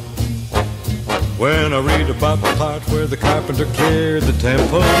when I read about the part where the carpenter cleared the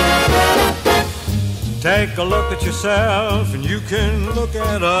temple. Take a look at yourself and you can look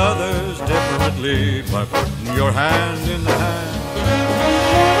at others differently by putting your hand in the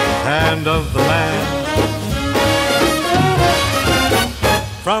hand of the man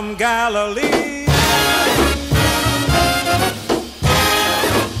from Galilee.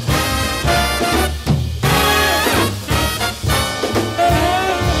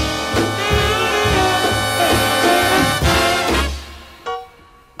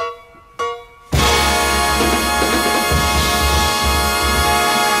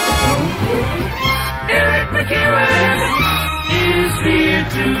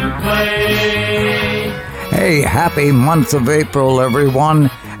 Hey, happy month of April, everyone,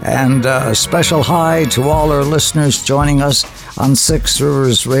 and a special hi to all our listeners joining us on Six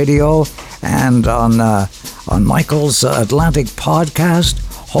Rivers Radio and on Michael's Atlantic podcast.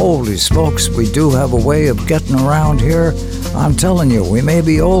 Holy smokes, we do have a way of getting around here. I'm telling you, we may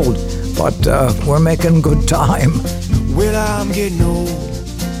be old, but we're making good time. Well, I'm getting old,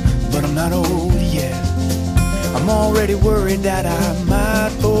 but I'm not old yet. I'm already worried that I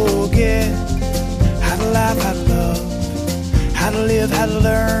might forget how to laugh, how to love, how to live, how to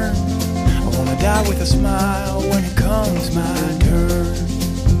learn. I wanna die with a smile when it comes my turn.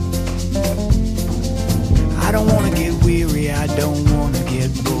 I don't wanna get weary, I don't wanna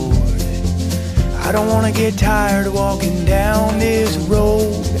get bored. I don't wanna get tired of walking down this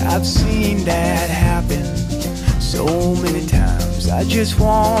road. I've seen that happen so many times. I just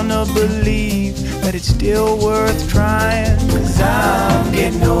wanna believe that it's still worth trying. 'Cause I'm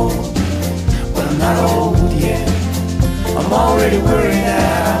getting old, but I'm not old yet. I'm already worried that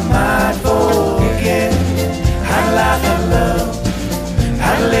I might forget how to laugh, how to love,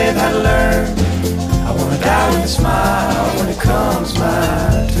 how to live, how to learn. I wanna die with a smile when it comes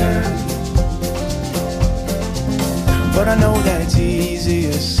my turn. But I know that it's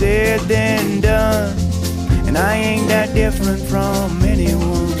easier said than done. and I ain't that different from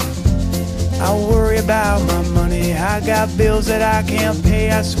anyone. I worry about my money, I got bills that I can't pay.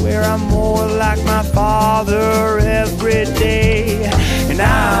 I swear I'm more like my father every day. And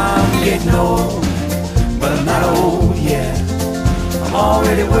I'm getting old, but I'm not old yet. I'm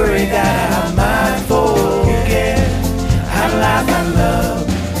already worried that I might forget how to laugh, how to love,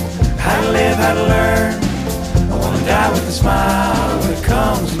 how to live, how to learn. I wanna die with a smile when it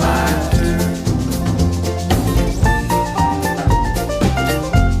comes my turn.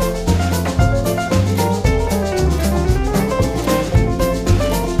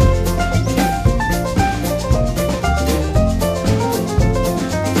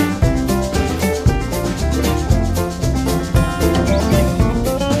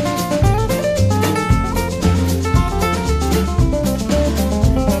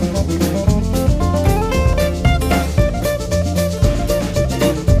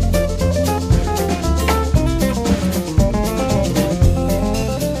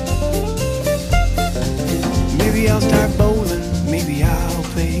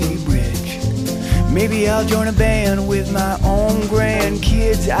 Maybe I'll join a band with my own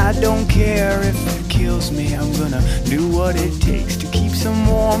grandkids. I don't care if it kills me. I'm gonna do what it takes to keep some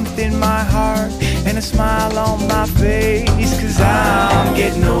warmth in my heart and a smile on my face. Cause I'm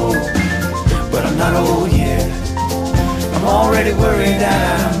getting old, but I'm not old yet. I'm already worried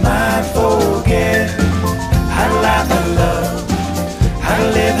that I might forget how to laugh, how to love, how to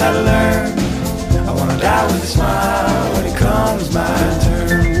live, how to learn. I wanna die with a smile when it comes my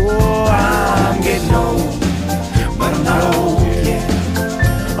turn. Whoa, I'm getting old, but I'm not old yet.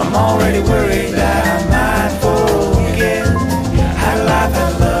 I'm already worried that I might forget how to laugh, how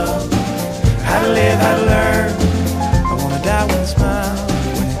to love, how to live, how to learn. I wanna die with a smile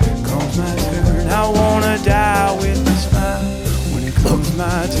when it comes my turn. I wanna die with a smile when it comes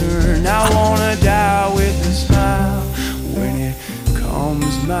my turn. I wanna die with a smile when it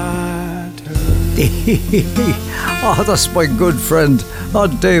comes my turn. Oh, that's my good friend,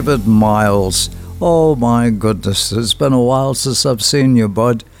 David Miles. Oh my goodness, it's been a while since I've seen you,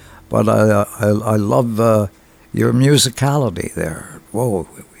 bud, but I love your musicality there. Whoa,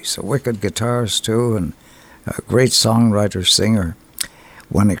 he's a wicked guitarist too, and a great songwriter, singer.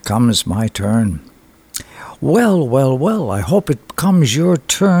 When it comes my turn. Well, I hope it comes your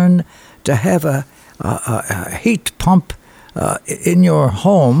turn to have a heat pump in your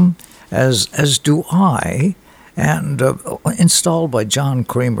home, as do I, and installed by John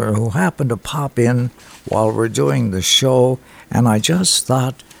Creamer, who happened to pop in while we're doing the show, and I just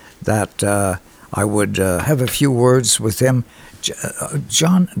thought that I would have a few words with him.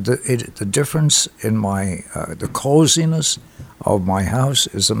 John, the difference in my the coziness of my house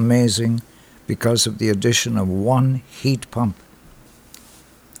is amazing because of the addition of one heat pump.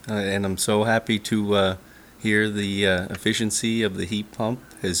 And I'm so happy to hear the efficiency of the heat pump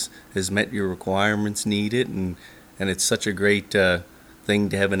has met your requirements needed, and it's such a great thing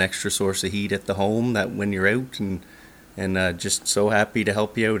to have an extra source of heat at the home that when you're out, and just so happy to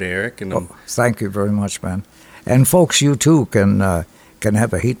help you out, Eric. And thank you very much, man. And folks, you too can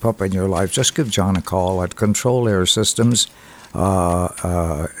have a heat pump in your life. Just give John a call at Control Air Systems.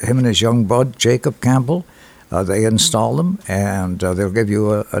 Him and his young bud, Jacob Campbell, they install them, and they'll give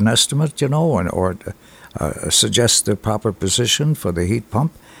you an estimate, or suggest the proper position for the heat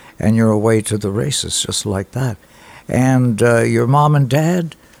pump, and you're away to the races, just like that. And your mom and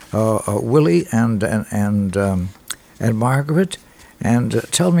dad, Willie and Margaret. And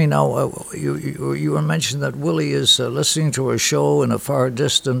tell me now, you were mentioning that Willie is listening to a show in a far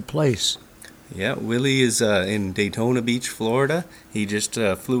distant place. Yeah, Willie is in Daytona Beach, Florida. He just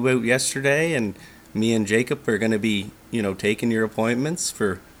flew out yesterday, and me and Jacob are going to be, taking your appointments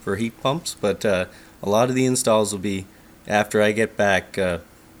for heat pumps. But a lot of the installs will be after I get back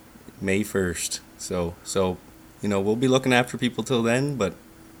May 1st. So we'll be looking after people till then, but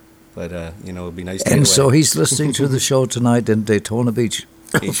it'll be nice to get away. And so he's listening to the show tonight in Daytona Beach,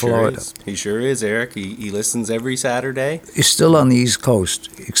 Florida. He sure is, Eric. He listens every Saturday. He's still on the East Coast,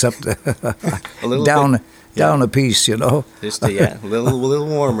 except down a piece, Just a little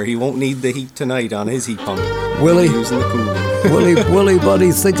warmer. He won't need the heat tonight on his heat pump. Willie, using the cooler. Willie,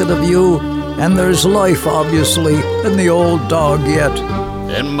 buddy, thinking of you. And there's life, obviously, in the old dog yet.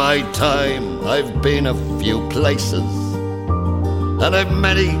 In my time, I've been a few places, and I've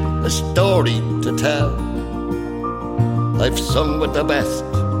many a story to tell. I've sung with the best,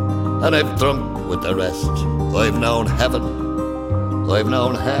 and I've drunk with the rest. I've known heaven, I've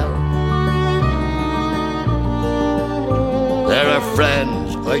known hell. There are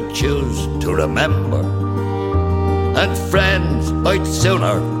friends I choose to remember, and friends I'd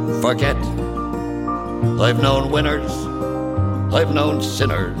sooner forget. I've known winners, I've known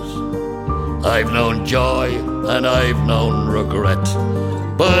sinners, I've known joy and I've known regret.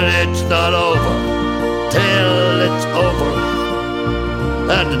 But it's not over till it's over,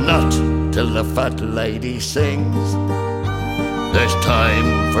 and not till the fat lady sings. There's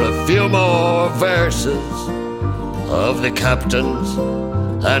time for a few more verses of the captains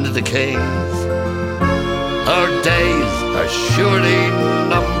and the kings. Our days are surely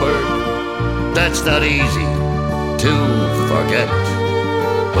numbered, that's not easy to forget.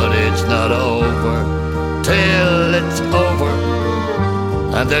 But it's not over till it's over,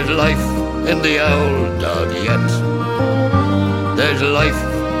 and there's life in the old dog yet. There's life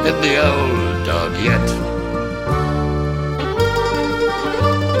in the old dog yet.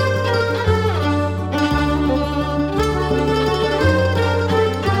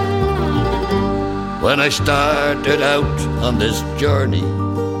 When I started out on this journey,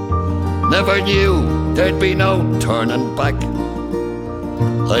 never knew there'd be no turning back.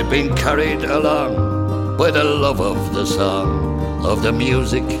 I've been carried along by the love of the song, of the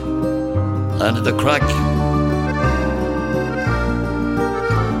music and the crack.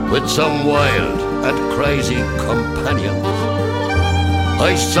 With some wild and crazy companions,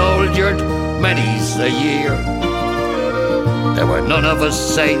 I soldiered many's a year. There were none of us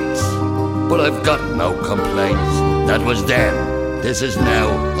saints, but I've got no complaints. That was then, this is now,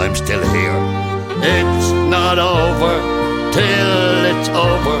 I'm still here. It's not over till it's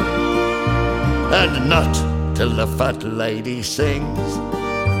over, and not till the fat lady sings.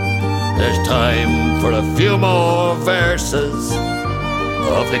 There's time for a few more verses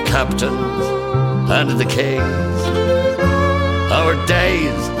of the captains and the kings. Our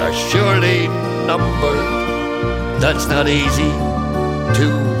days are surely numbered, that's not easy to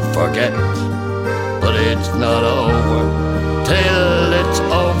forget. But it's not over till it's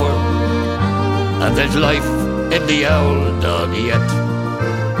over, and there's life in the old dog yet.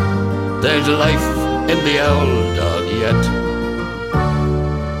 There's life in the old dog yet.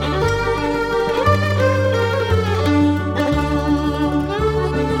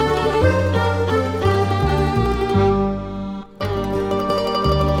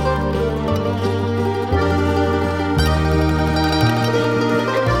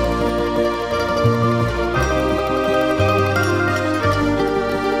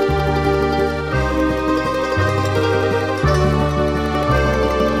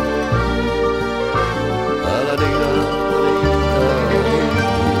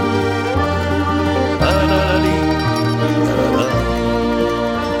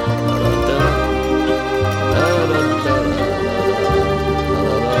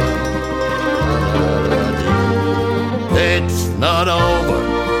 Not over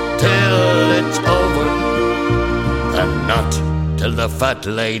till it's over, and not till the fat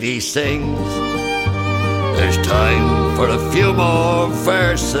lady sings. There's time for a few more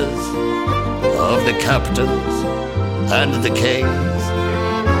verses of the captains and the kings.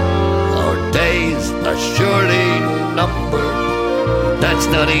 Our days are surely numbered, that's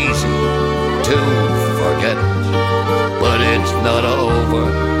not easy to forget. But it's not over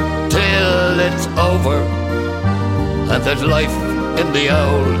till it's over, and there's life in the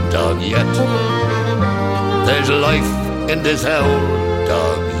old dog yet. There's life in this old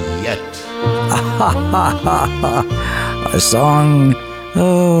dog yet. A song,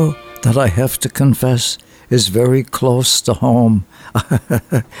 oh, that I have to confess is very close to home.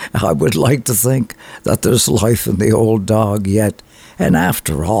 I would like to think that there's life in the old dog yet. And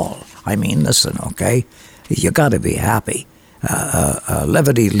after all, I mean, listen, okay? You got to be happy.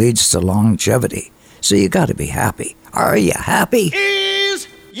 Levity leads to longevity. So you got to be happy. Are you happy? Is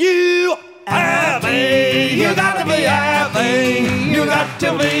you happy? You gotta be happy. You got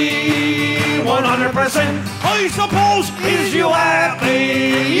to be 100%. I suppose. Is you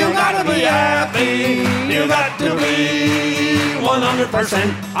happy? You gotta be happy. You got to be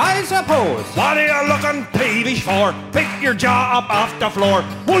 100%. I suppose. What are you looking peevish for? Pick your jaw up off the floor.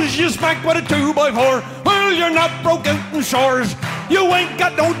 Was you smacked with a 2x4? Well, you're not broke out in sores. You ain't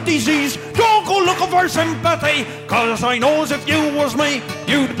got no disease. Don't go looking for sympathy, 'cause I knows if you was me,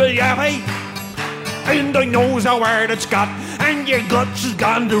 you'd be happy. And I knows how hard it's got, and your guts has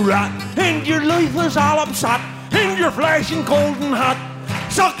gone to rot, and your life is all upset, and you're flashing cold and hot.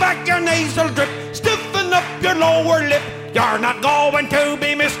 Suck back your nasal drip, stiffen up your lower lip. You're not going to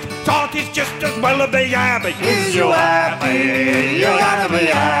be missed. thought it's just as well to be happy. Is you happy? You gotta be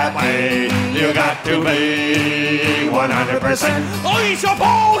happy. You got to be 100%. I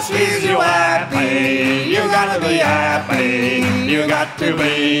suppose. Is you happy? You gotta be happy. You got to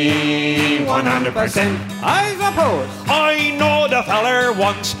be 100%. I suppose. I know the feller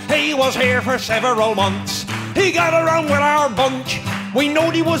once. He was here for several months. He got around with our bunch. We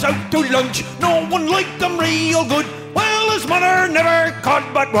knowed he was out to lunch. No one liked him real good. Well, his mother never could,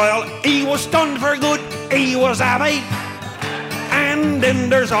 but well, he was stunned for good. He was happy. And then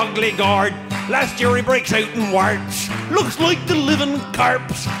there's ugly Gord. Last year he breaks out in warts. Looks like the living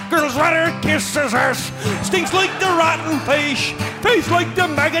corpse. Girls rather kiss his arse. Stinks like the rotten fish. Tastes like the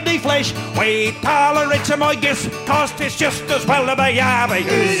maggoty flesh. We tolerate him, I guess, 'cause it's just as well to be happy.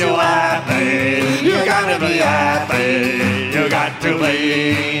 Is you happy? You gotta be happy. You got to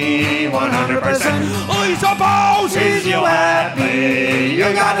be 100%. I suppose. Is you happy?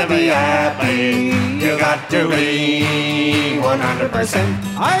 You gotta be happy. You got to be 100%.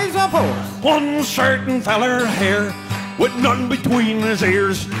 I suppose. One certain feller here with none between his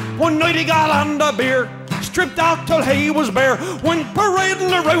ears. One night he got on the beer, stripped out till he was bare, went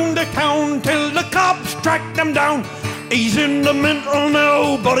parading around the town till the cops tracked him down. He's in the mental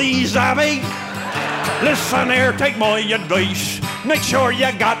now, but he's happy. Listen here, take my advice. Make sure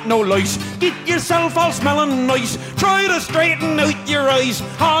you got no lice. Get yourself all smelling nice. Try to straighten out your eyes.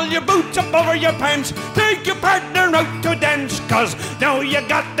 Haul your boots up over your pants. Take your partner out to dance. 'Cause now you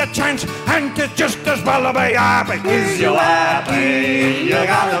got the chance. And it's just as well to be happy. Is you happy? You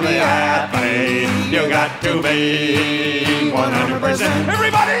gotta be happy. You got to be 100%.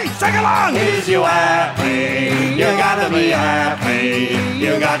 Everybody, sing along. Is you happy? You gotta be happy.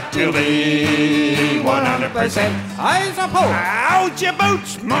 You got to be 100%. I suppose. Out your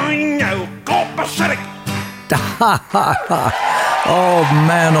boots, mine now. Go Pacific. Oh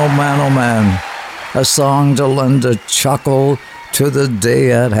man, oh man, oh man. A song to lend a chuckle to the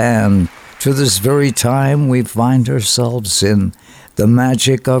day at hand, to this very time we find ourselves in, the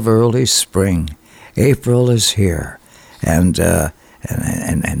magic of early spring. April is here, and the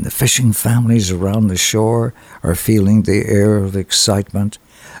fishing families around the shore are feeling the air of excitement.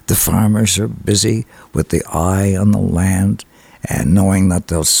 The farmers are busy with the eye on the land and knowing that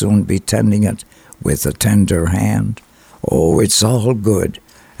they'll soon be tending it with a tender hand. Oh, it's all good,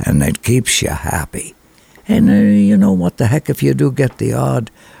 and it keeps you happy. And you know what the heck if you do get the odd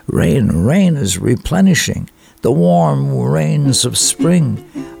rain. Rain is replenishing, the warm rains of spring.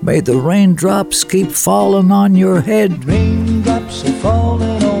 May the raindrops keep falling on your head. Raindrops are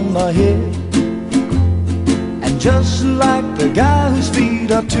falling on my head, and just like the guy whose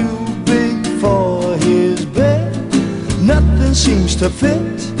feet are too big for his bed, nothing seems to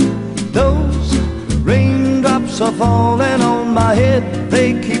fit. Those raindrops are falling on my head,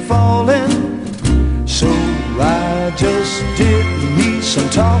 they keep falling. So I just did me some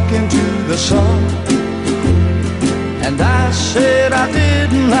talking to the sun, and I said I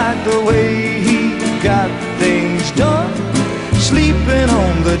didn't like the way he got things done, sleeping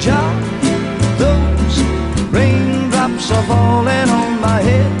on the job. Those raindrops are falling on my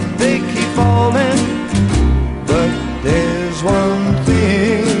head, they keep falling. But there's one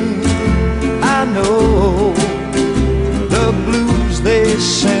thing I know, the blues they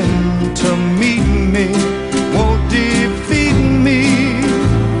send to meet me won't defeat me.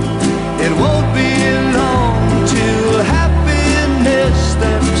 It won't be long till happiness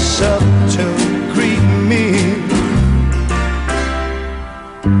steps up to greet me.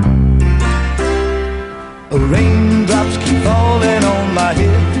 Raindrops keep falling on my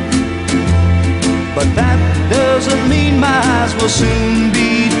head, but that doesn't mean my eyes will soon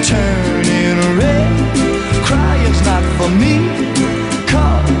be turning red. Crying's not for me,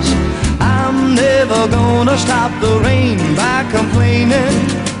 'cause I'm never gonna stop the rain by complaining,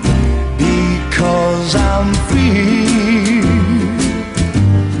 because I'm free.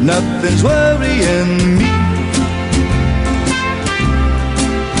 Nothing's worrying me.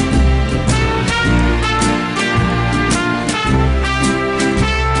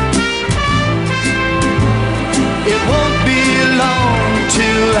 It won't be long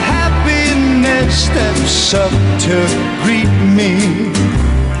till happiness steps up to greet me.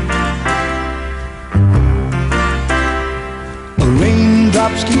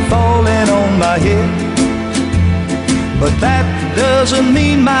 Raindrops keep falling on my head, but that doesn't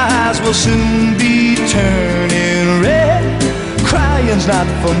mean my eyes will soon be turning red. Crying's not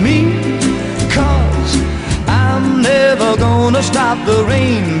for me, 'cause I'm never gonna stop the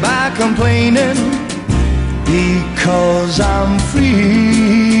rain by complaining, because I'm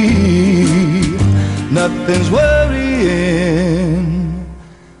free. Nothing's worrying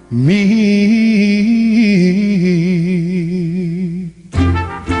me.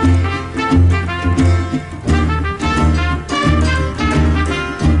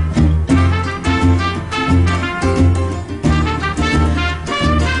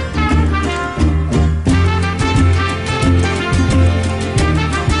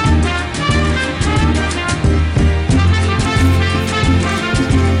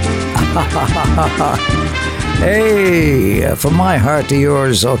 Hey, from my heart to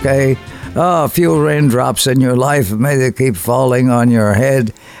yours, okay? A few raindrops in your life, may they keep falling on your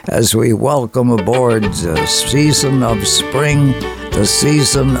head as we welcome aboard the season of spring, the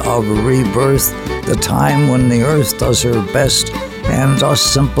season of rebirth, the time when the earth does her best and us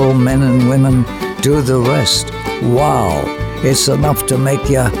simple men and women do the rest. Wow, it's enough to make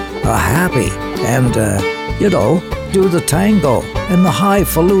you happy and, do the tango and the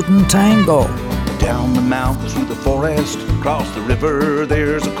highfalutin tango. Down the mountain through the forest, across the river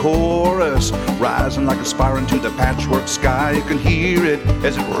there's a chorus, rising like a spire into the patchwork sky. You can hear it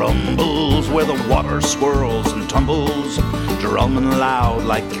as it rumbles where the water swirls and tumbles, drumming loud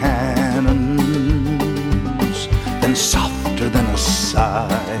like cannons, then softer than a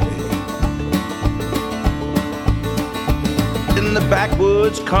sigh. In the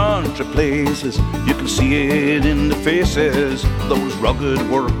backwoods country places, you can see it in the faces, those rugged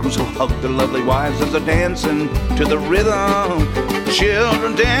workers who hug their lovely wives as they're dancing to the rhythm.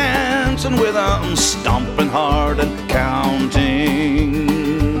 Children dancing with them, stomping hard and counting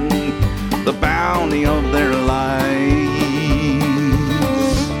the bounty of their lives.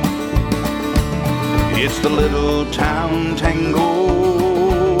 It's the little town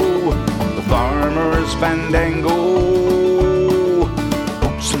tango, the farmer's fandango,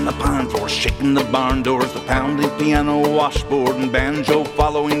 in the pine floor, shaking the barn doors, the pounding piano, washboard, and banjo,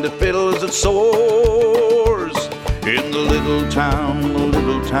 following the fiddle as it soars. In the little town, the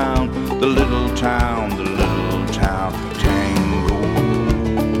little town, the little town, the little town tango.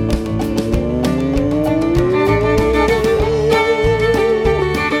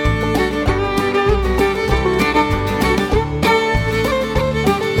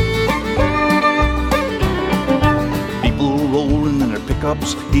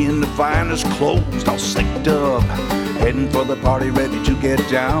 Pickups in the finest clothes, all slicked up, heading for the party, ready to get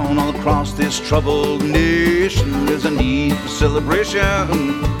down. All across this troubled nation, there's a need for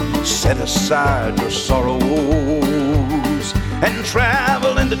celebration. Set aside your sorrows and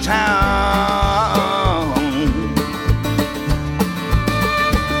travel into town.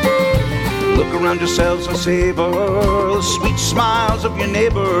 Look around yourselves and savor the sweet smiles of your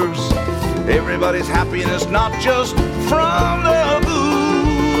neighbors. Everybody's happiness, not just from the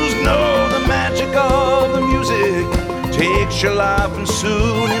booze. No, the magic of the music takes your life and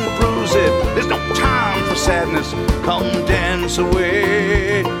soon improves it. There's no time for sadness, come dance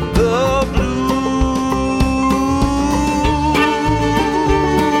away the blues.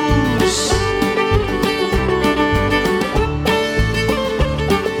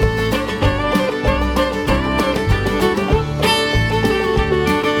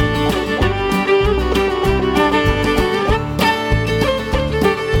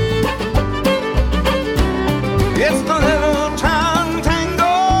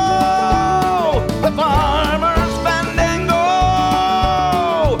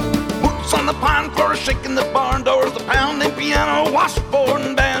 Shaking the barn doors, the pounding piano, washboard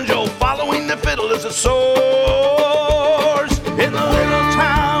and banjo, following the fiddle as it soars. In the little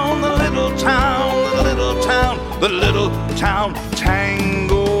town, the little town, the little town, the little town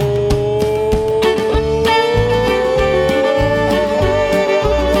tango.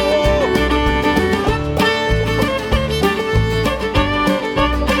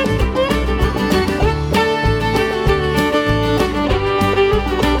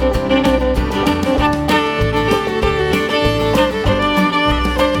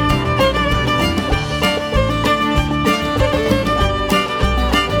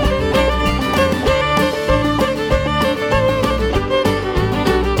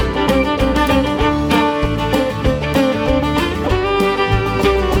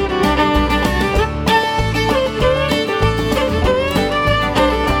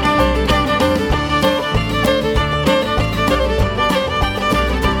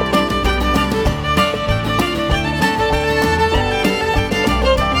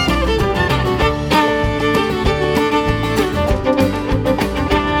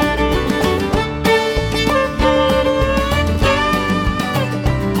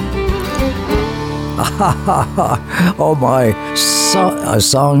 Oh my,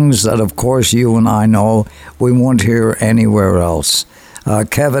 songs that of course you and I know we won't hear anywhere else.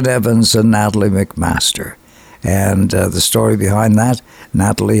 Kevin Evans and Natalie McMaster. And the story behind that,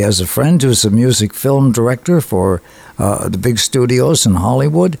 Natalie has a friend who's a music film director for the big studios in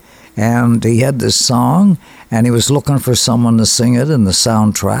Hollywood, and he had this song, and he was looking for someone to sing it in the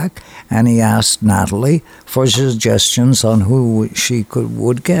soundtrack, and he asked Natalie for suggestions on who she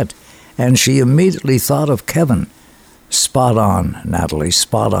would get. And she immediately thought of Kevin. Spot on, Natalie,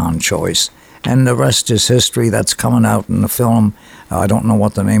 spot on choice. And the rest is history. That's coming out in the film. I don't know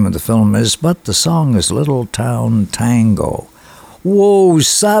what the name of the film is, but the song is Little Town Tango. Whoa,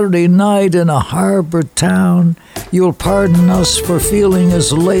 Saturday night in a harbor town. You'll pardon us for feeling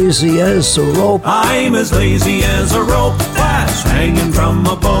as lazy as a rope. I'm as lazy as a rope that's hanging from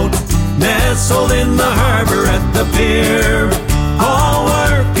a boat, nestled in the harbor at the pier. All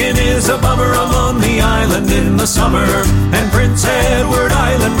working is a bummer. I'm on the island in the summer, and Prince Edward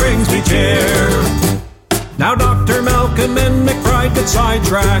Island brings me cheer. Now Dr. Malcolm and McBride got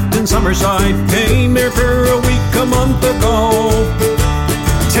sidetracked in Summerside, came here for a week a month ago.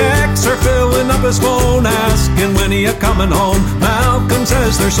 Texts are filling up his phone, asking when he coming home. Malcolm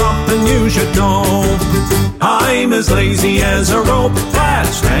says there's something you should know. I'm as lazy as a rope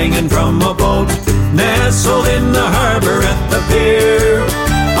that's hanging from a boat, nestled in the harbor at the pier.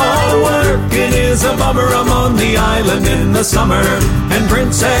 All working is a bummer. I'm on the island in the summer, and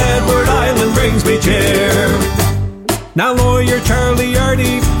Prince Edward Island brings me cheer. Now lawyer Charlie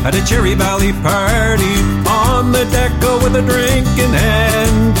Arty at a Cherry Valley party, on the deck with a drink in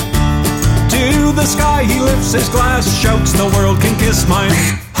hand. To the sky he lifts his glass, shouts the world can kiss mine.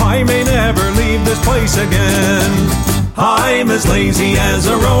 I may never leave this place again. I'm as lazy as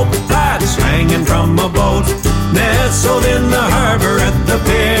a rope that's hanging from a boat, nestled in the harbor at the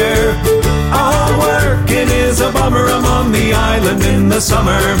pier. All working is a bummer. I'm on the island in the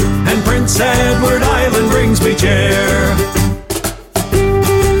summer, and Prince Edward Island brings me cheer.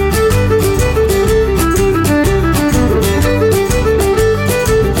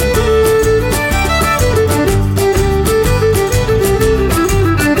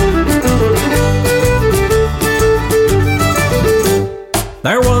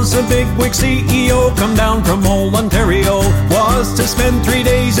 There was a bigwig CEO come down from old Ontario, was to spend 3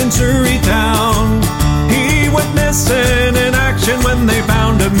 days in Surrey town. He went missing in action when they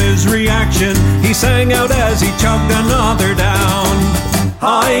found him. His reaction, he sang out as he chugged another down.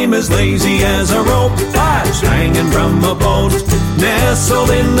 I'm as lazy as a rope that's hanging from a boat, nestled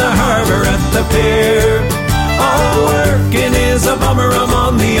in the harbor at the pier. All working is a bummer. I'm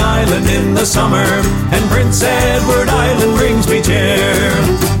on the island in the summer, and Prince Edward Island brings me cheer.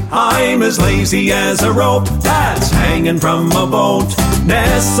 I'm as lazy as a rope that's hanging from a boat,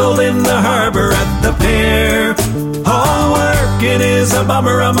 nestled in the harbor at the pier. All working is a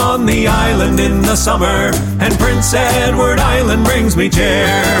bummer. I'm on the island in the summer, and Prince Edward Island brings me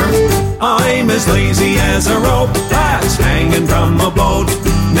cheer. I'm as lazy as a rope that's hanging from a boat,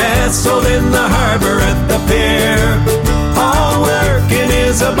 nestled in the harbor at the pier. All working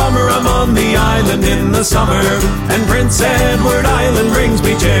is a bummer. I'm on the island in the summer, and Prince Edward Island brings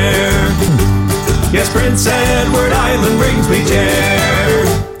me cheer. Yes, Prince Edward Island brings me cheer.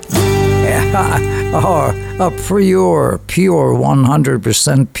 Yeah. Oh, a pure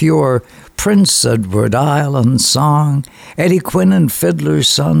 100% pure Prince Edward Island song. Eddie Quinn and Fiddler's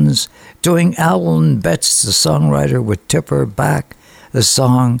Sons doing Alan Betts, the songwriter, with Tipper back. The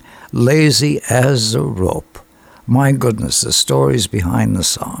song Lazy as a Rope. My goodness, the stories behind the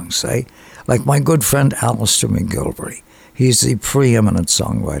songs, eh? Like my good friend Alistair McGilvery. He's the preeminent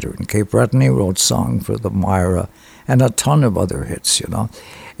songwriter in Cape Breton. He wrote Song for the Myra and a ton of other hits, you know.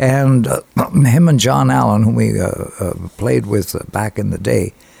 And him and John Allen, whom we played with back in the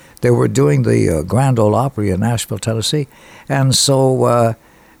day, they were doing the Grand Ole Opry in Nashville, Tennessee. And so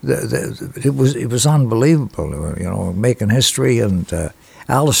it was unbelievable, you know, making history. And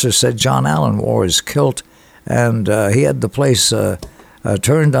Alistair said John Allen wore his kilt, and he had the place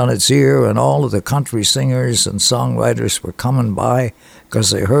turned on its ear, and all of the country singers and songwriters were coming by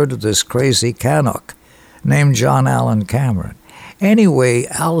because they heard of this crazy Canuck named John Allen Cameron. Anyway,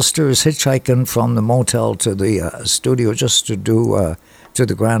 Alistair is hitchhiking from the motel to the studio just to do to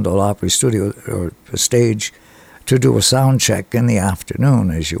the Grand Ole Opry studio or stage to do a sound check in the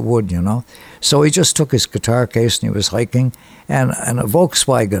afternoon, as you would, you know. So he just took his guitar case and he was hiking, and a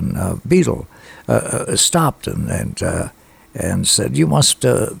Volkswagen Beetle stopped and said, "You must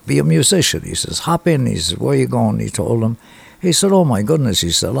be a musician." He says, "Hop in." He says, "Where are you going?" He told him. He said, "Oh my goodness." He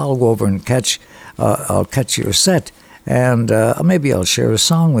said, "I'll go over and I'll catch your set, and maybe I'll share a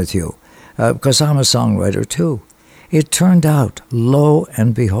song with you, because I'm a songwriter too." It turned out, lo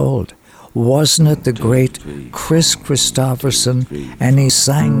and behold, Wasn't it the great Chris Christopherson? And he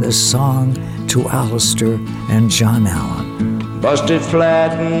sang this song to Alistair and John Allen. Busted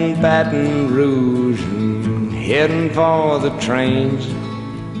flat in Baton Rouge and heading for the trains,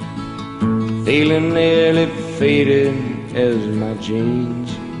 feeling nearly faded as my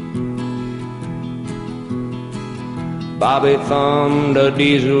jeans. Bobby thumbed a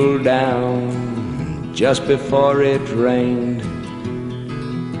diesel down just before it rained,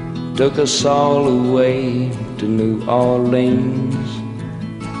 took us all away to New Orleans.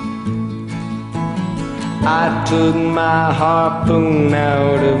 I took my harpoon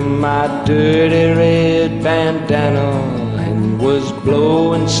out of my dirty red bandana and was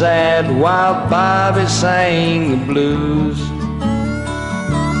blowing sad while Bobby sang the blues.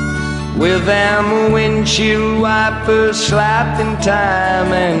 With them windshield wipers slapped in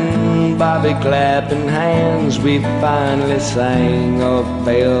time and Bobby clapping hands, we finally sang a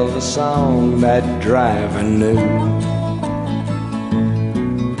velvet song that driver knew.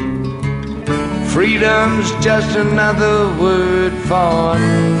 Freedom's just another word for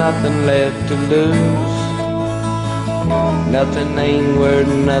nothing left to lose. Nothing ain't worth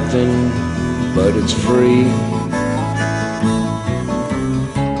nothing, but it's free.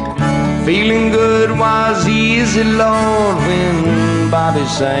 Feeling good was easy, Lord, when Bobby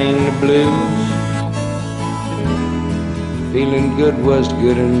sang the blues. Feeling good was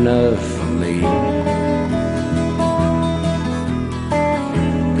good enough for me.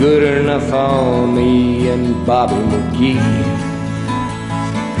 Good enough for me and Bobby McGee.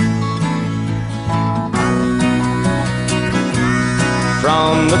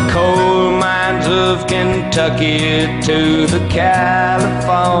 From the coal mines of Kentucky to the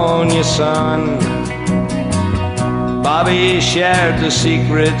California sun, Bobby shared the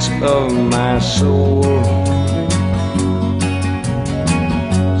secrets of my soul,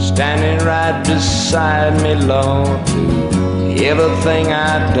 standing right beside me, Lord, through everything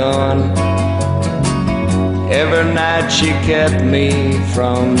I'd done. Every night she kept me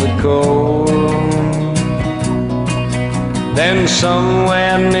from the cold. Then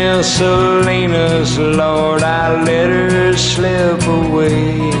somewhere near Salinas, Lord, I let her slip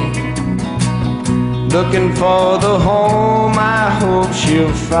away, looking for the home I hope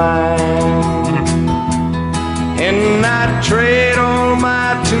she'll find. And I'd trade all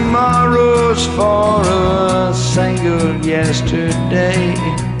my tomorrows for a single yesterday,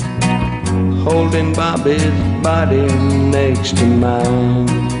 holding Bobby's body next to mine.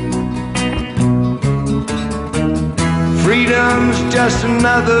 Freedom's just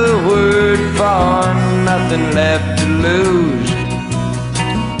another word for nothing left to lose.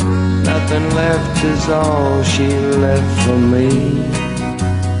 Nothing left is all she left for me.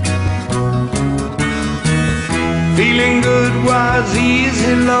 Feeling good was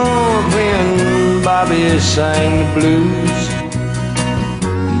easy, Lord, when Bobby sang the blues.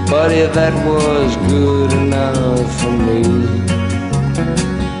 Buddy, that was good enough for me.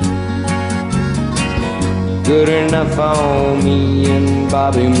 Good enough for me and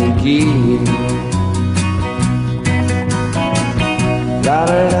Bobby McGee. La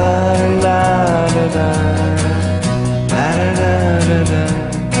da da da da da, la da da da da,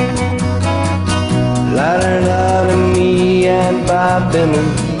 la da da da, me and Bobby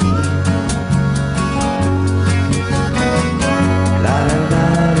McGee. La da da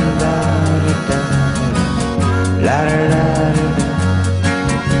da da da, la da da da da,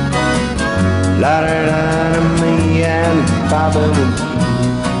 la da da. Bobby McGee.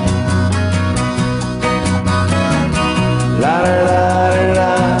 La da da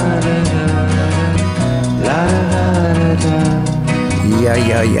da da da, la da da da.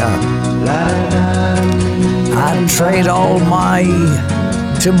 Yeah. La da. I'd trade all my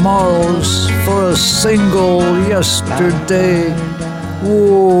tomorrows for a single yesterday.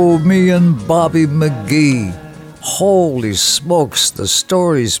 Whoa, me and Bobby McGee. Holy smokes, the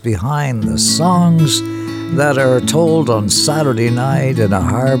stories behind the songs that are told on Saturday night in a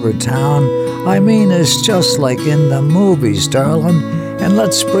harbor town. I mean, it's just like in the movies, darling. And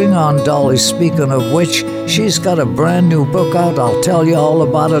let's bring on Dolly. Speaking of which, she's got a brand new book out. I'll tell you all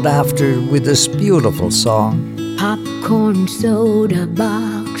about it after with this beautiful song. Popcorn soda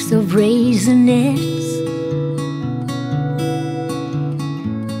box of Raisinets,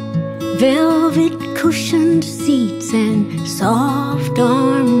 velvet cushioned seats and soft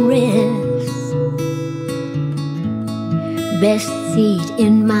armrests, best seat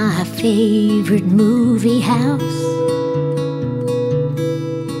in my favorite movie house.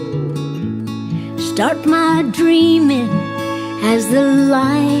 Start my dreaming as the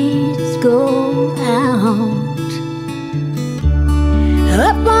lights go out.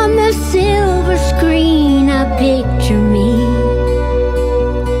 Up on the silver screen I picture me,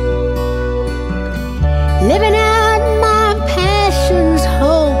 living out my passions,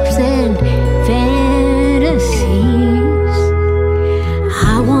 hopes, and fantasies.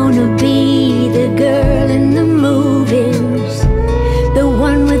 I wanna be the girl in the movies, the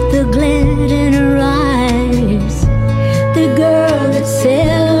one with the glint in her eyes, the girl that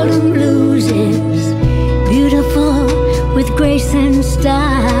seldom loses, beautiful with grace and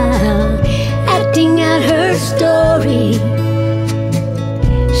style, acting out her story,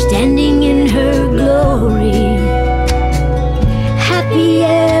 standing in her glory, happy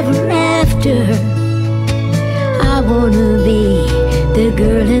ever after. I wanna be the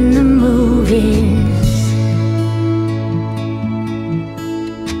girl in the movies.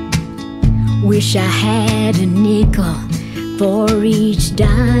 Wish I had a nickel for each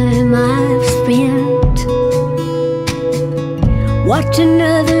dime I've spent, watching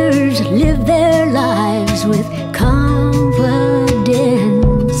others live their lives with confidence.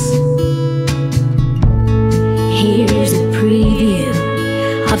 Here's a preview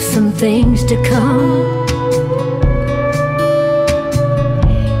of some things to come.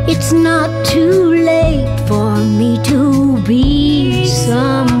 It's not too late for me to be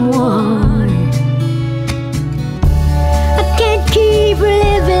someone. I can't keep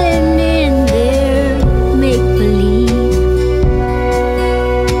living in their make-believe.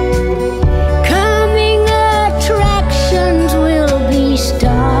 Coming attractions will be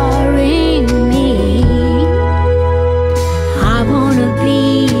starring me. I wanna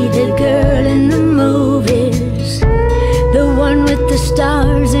be the girl in the movies, the one with the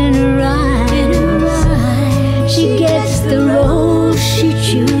stars in her eyes. She gets the role she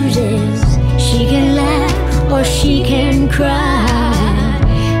chooses. She can laugh or she can cry,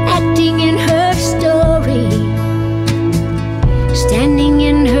 acting in her story, standing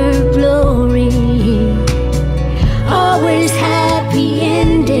in her glory. Always happy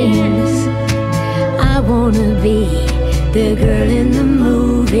endings. I wanna be the girl in the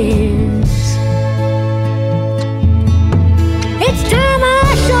movies. It's time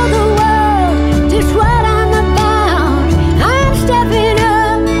I show the world just what I'm about. I'm stepping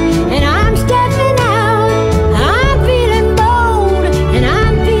up and I'm stepping out. I'm feeling bold and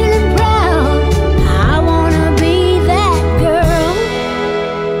I'm feeling proud. I wanna be that girl.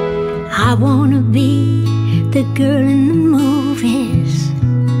 I wanna be the girl in the movies.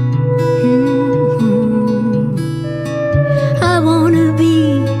 I wanna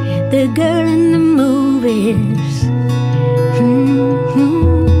be the girl in the movies.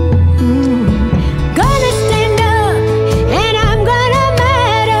 Gonna stand up and I'm gonna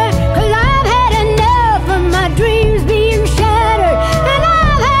matter, 'cause I've had enough of my dreams being shattered, and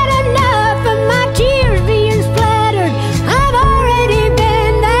I've had enough of my tears being splattered. I've already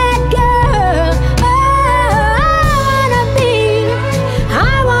been that girl. Oh,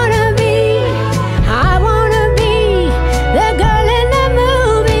 I wanna be the girl in the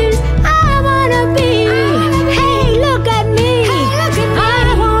movies. I wanna be, hey, look at me.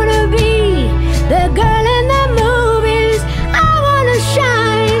 I wanna be the girl in the movies. I wanna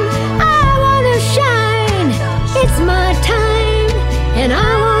shine, I wanna shine. It's my time and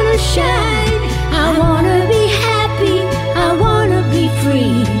I wanna shine. I wanna be happy, I wanna be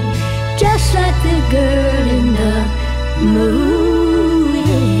free, just like the girl in the movie.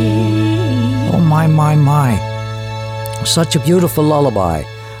 Oh, my. Such a beautiful lullaby.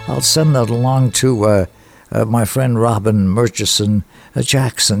 I'll send that along to my friend Robin Murchison,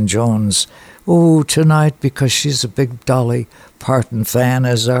 Jackson Jones. Oh, tonight, because she's a big Dolly Parton fan,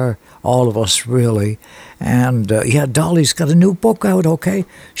 as are all of us, really. And, Dolly's got a new book out, okay?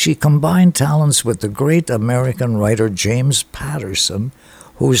 She combined talents with the great American writer James Patterson,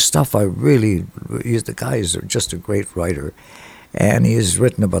 whose stuff the guy is just a great writer. And he has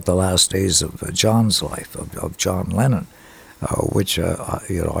written about the last days of John's life, of John Lennon, which I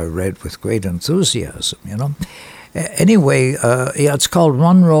read with great enthusiasm. Anyway, it's called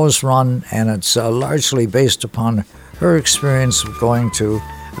Run, Rose, Run, and it's largely based upon her experience of going to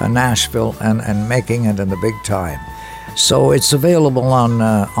Nashville and making it in the big time. So it's available on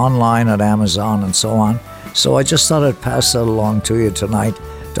online at Amazon and so on. So I just thought I'd pass that along to you tonight.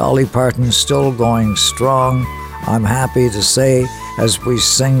 Dolly Parton's still going strong. I'm happy to say, as we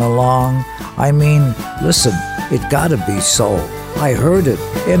sing along, I mean, listen, it gotta be so. I heard it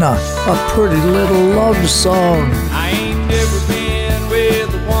in a pretty little love song. I ain't never been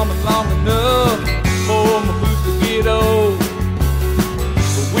with a woman long enough for my boots to get old.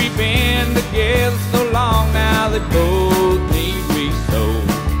 But we've been together so long now that both need we so.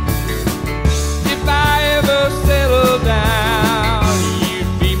 If I ever settle down,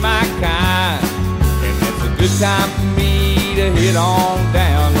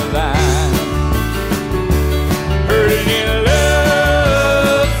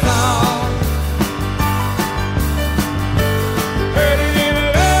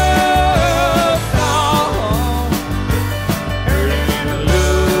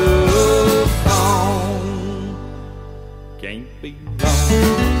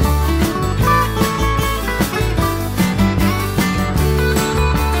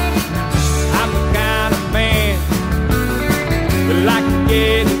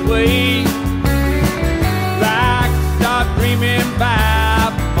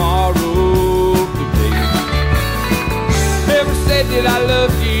 survive tomorrow today. Never said that I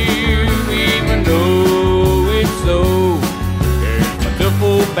loved you, even though it's so. Here's my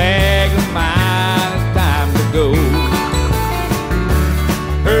duffel bag of mine, it's time to go.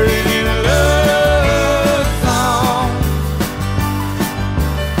 Heard it in a love song.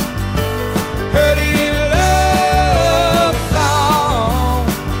 Heard it in a love song.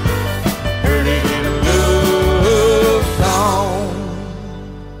 Heard it in a love song.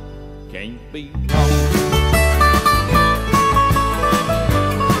 Can't be wrong.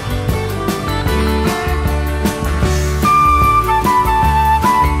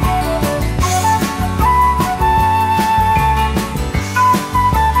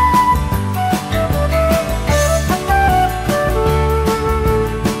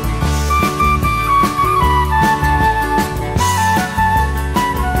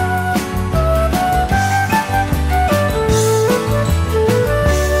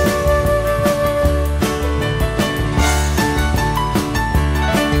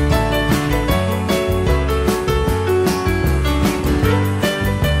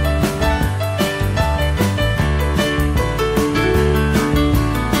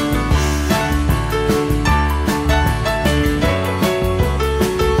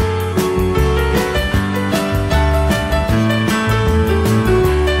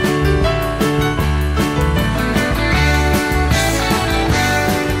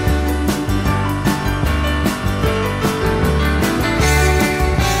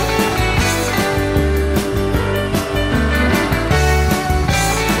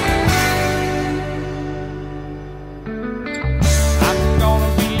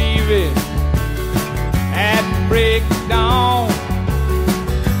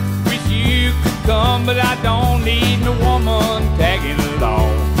 But I don't need no woman tagging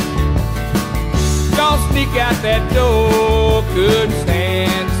along. Don't sneak out that door, couldn't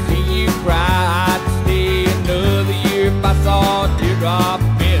stand to see you cry. I'd stay another year if I saw a teardrop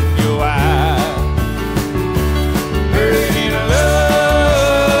in your eye. Heard it in a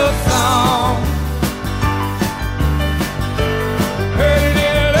love song. Heard it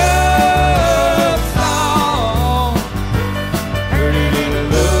in a love song. Heard it in a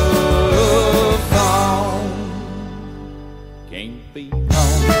love song. Can't be wrong.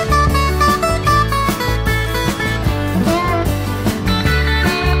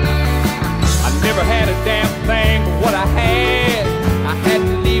 I never had a damn thing, but what I had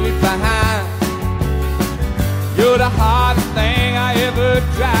to leave it behind. You're the hardest thing I ever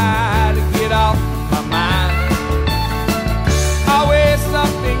tried to get off my mind. Always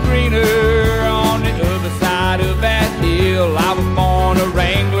something greener on the other side of that hill. I was born a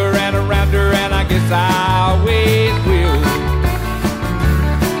wrangler and a rounder, and I guess I always will.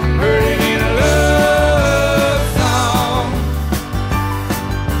 Heard it in a love song.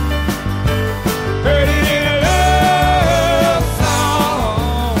 Heard it in a love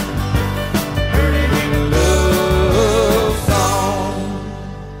song. Heard it in a love song.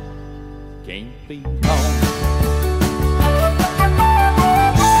 Can't be wrong.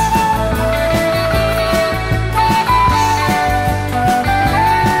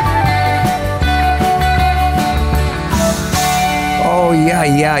 Oh,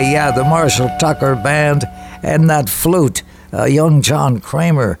 yeah, the Marshall Tucker Band and that flute. Young John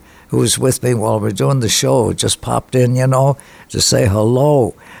Kramer, who was with me while we were doing the show, just popped in, to say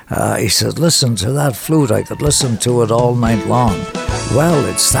hello. He said, listen to that flute. I could listen to it all night long. Well,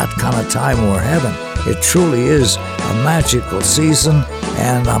 it's that kind of time we're having. It truly is a magical season,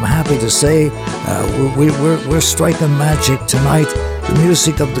 and I'm happy to say we're striking magic tonight. The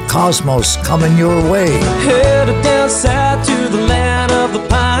music of the cosmos coming your way. Headed down south to the land of the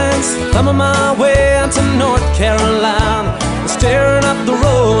pines, thumbing my way into North Carolina. Staring up the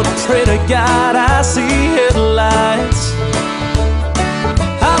road, pray to God I see headlights.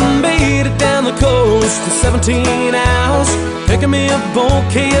 I made it down the coast in 17 hours, picking me a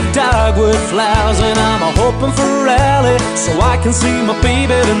bouquet of dogwood flowers, and I'm hoping for a rally so I can see my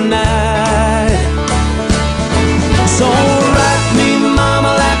baby tonight. So rock me,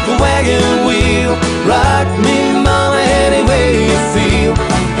 mama, like a wagon wheel. Rock me, mama, any way you feel.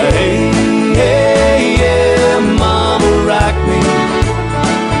 Hey, hey, yeah, mama, rock me.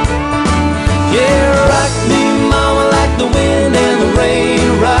 Yeah, rock me, mama, like the wind and the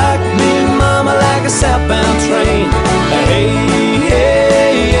rain. Rock me, mama, like a southbound train. Hey,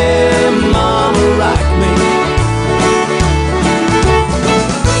 hey, yeah, mama, rock me.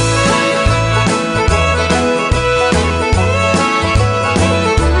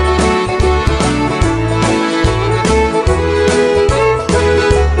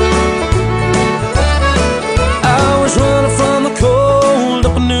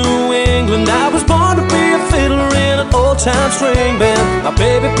 town string band. My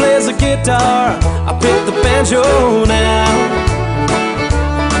baby plays the guitar, I pick the banjo now.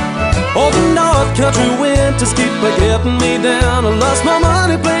 Oh, the North Country winters keep getting me down. I lost my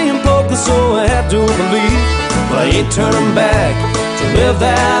money playing poker, so I had to believe. But I ain't turning back to live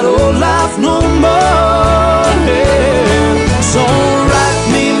that old life no more. Yeah. So rock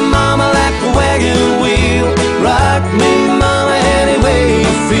me, mama, like a wagon wheel. Rock me, mama, any way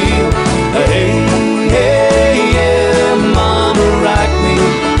you feel. Hey, hey, yeah, mama, rock me.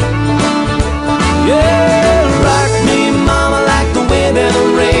 Yeah, rock me, mama, like the wind and the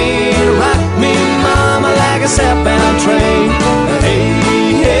rain. Rock me, mama, like a southbound train. Hey,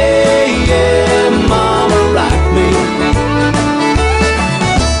 hey, yeah, mama, rock me.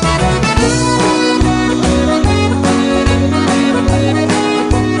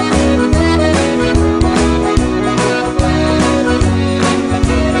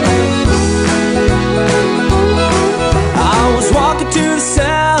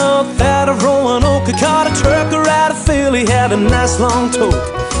 Caught a trucker out of Philly, had a nice long toke.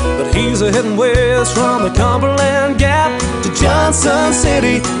 But he's a heading west from the Cumberland Gap to Johnson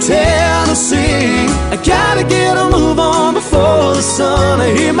City, Tennessee. I gotta get a move on before the sun.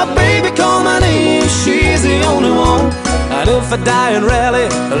 I hear my baby call my name, she's the only one. And if I die in Raleigh,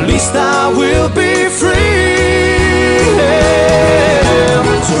 at least I will be free. Yeah.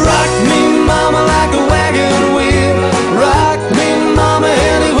 So rock me, mama, like a wagon wheel. Rock me, mama,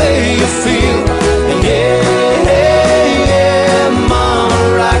 any way you feel. Yeah, yeah, mama,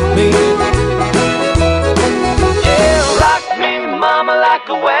 rock me. Yeah, rock me, mama, like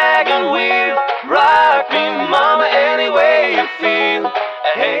a wagon wheel. Rock me, mama, any way you feel.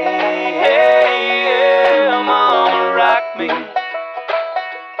 Hey, hey, yeah, mama, rock me.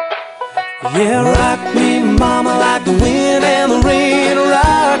 Yeah, rock me, mama, like the wind and the rain.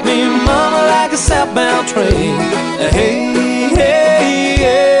 Rock me, mama, like a southbound train. Hey, hey,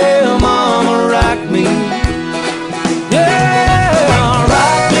 yeah, mama, rock me. Yeah,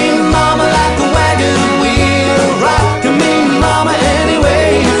 rock me, mama, like a wagon wheel. Rock me, mama, any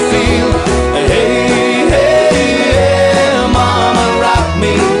way you feel. Hey, hey, yeah, mama, rock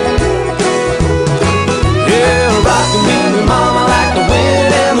me. Yeah, rock me, mama, like the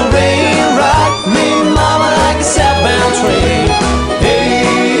wind and the rain. Rock me, mama, like a southbound train. Hey,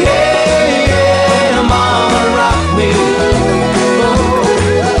 hey, yeah, mama, rock me.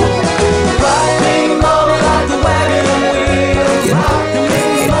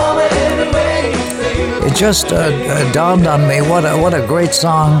 It just dawned on me what a great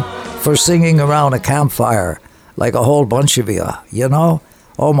song for singing around a campfire, like a whole bunch of you, you know?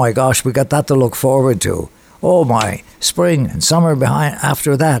 Oh my gosh, we got that to look forward to. Oh my, spring and summer behind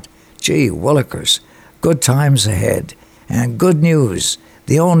after that. Gee, willikers, good times ahead. And good news,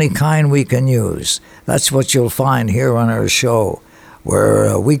 the only kind we can use. That's what you'll find here on our show,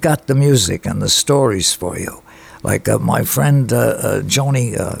 where we got the music and the stories for you. Like my friend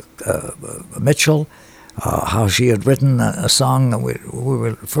Joni Mitchell, how she had written a song that we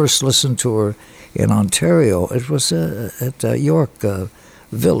were first listened to her in Ontario. It was at York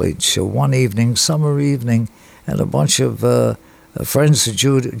Village one evening, summer evening, and a bunch of friends of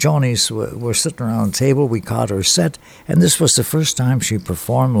Joni's were sitting around the table. We caught her set, and this was the first time she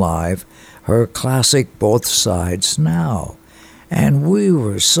performed live her classic Both Sides Now. And we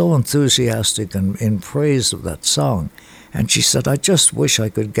were so enthusiastic in praise of that song. And she said, I just wish I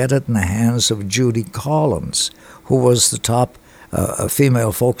could get it in the hands of Judy Collins, who was the top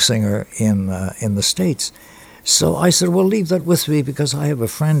female folk singer in the States. So I said, well, leave that with me because I have a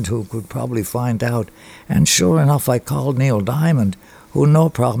friend who could probably find out. And sure enough, I called Neil Diamond, who no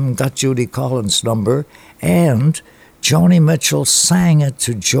problem got Judy Collins' number. And Joni Mitchell sang it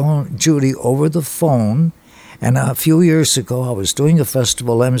to Judy over the phone. And a few years ago, I was doing a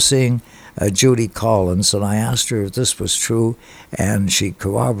festival emceeing Judy Collins, and I asked her if this was true, and she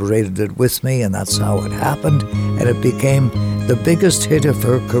corroborated it with me, and that's how it happened, and it became the biggest hit of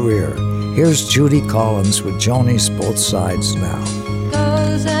her career. Here's Judy Collins with Joni's Both Sides Now.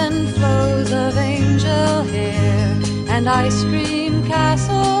 Goes and flows of angel hair and ice cream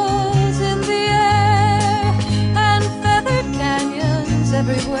castles in the air and feathered canyons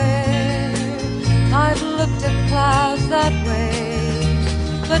everywhere. I've looked at clouds that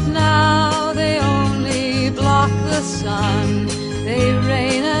way, but now they only block the sun. They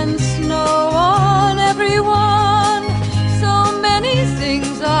rain and snow on everyone. So many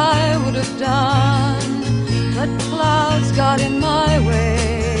things I would have done, but clouds got in my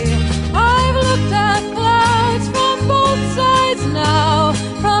way. I've looked at clouds from both sides now,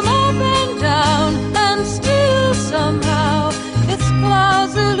 from up and down, and still somehow it's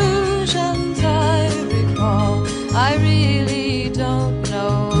clouds' illusions I recall. I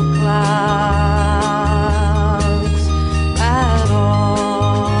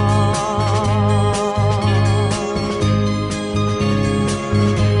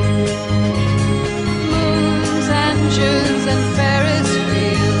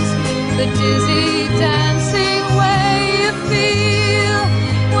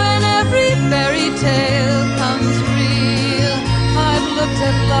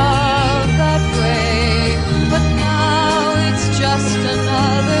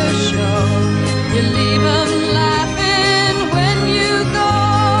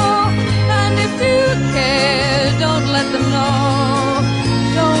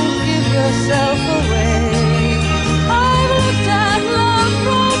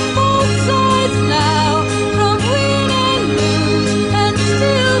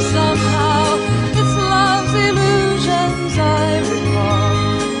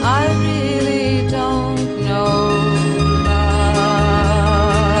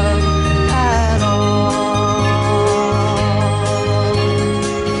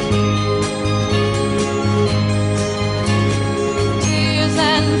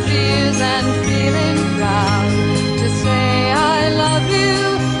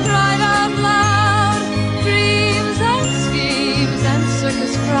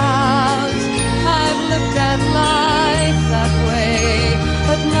endless crowds. I've looked at life that way,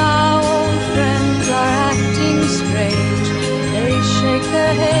 but now old friends are acting strange. They shake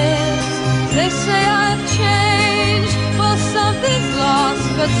their heads, they say I've changed. Well, something's lost,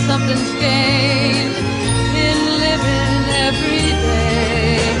 but something's gained in living every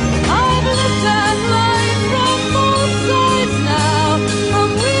day. I've looked at life from both sides now, from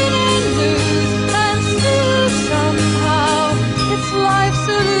win and lose, and still somehow it's life's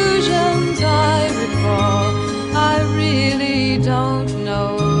illusions I recall. I really don't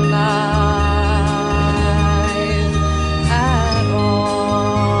know life at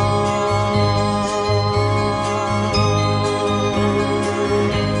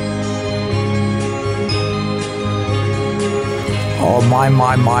Oh,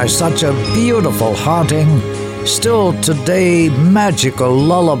 my, such a beautiful, haunting, still today magical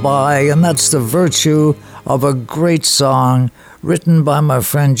lullaby, and that's the virtue of a great song written by my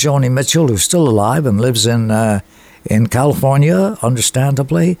friend Joni Mitchell, who's still alive and lives in California,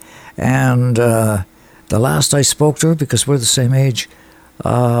 understandably. And the last I spoke to her, because we're the same age,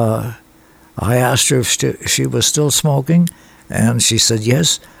 I asked her if she was still smoking, and she said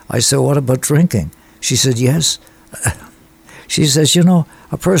yes. I said, what about drinking? She said yes. She says, you know,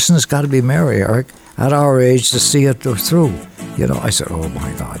 a person has got to be merry, Eric, at our age to see it through. You know, I said, oh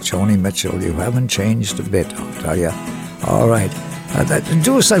my God, Joni Mitchell, you haven't changed a bit, I'll tell you. All right.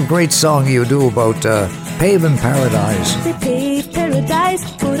 Do us that great song you do about paving paradise. They paved paradise,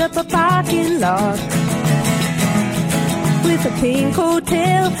 put up a parking lot with a pink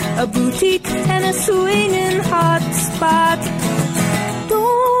hotel, a boutique, and a swinging hot spot.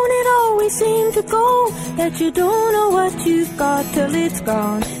 Don't it always seem to go that you don't know what you've got till it's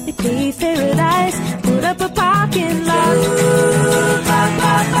gone? They paved paradise, put up a parking lot.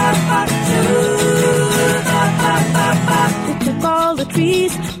 They took all the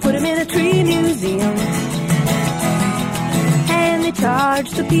trees, put them in a tree museum, and they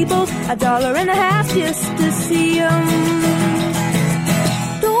charged the people $1.50 just to see them.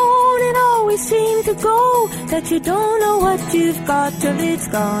 Don't it always seem to go that you don't know what you've got till it's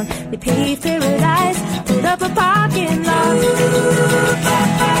gone? They paved paradise, put up a parking lot.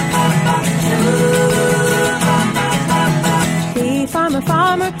 Hey, farmer,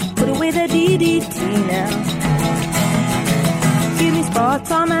 put away the DDT now. Give me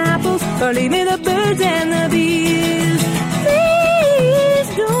spots on my apples, or leave me the birds and the bees. Please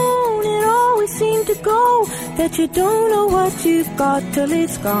don't it always seem to go that you don't know what you've got till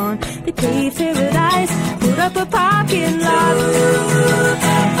it's gone? They paved paradise, put up a parking lot.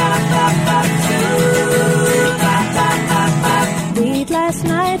 Late last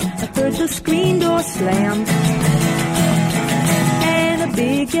night, I heard the screen door slam, and a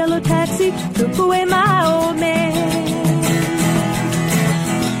big yellow taxi took away my old man.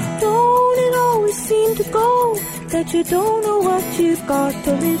 Don't it always seem to go that you don't know what you've got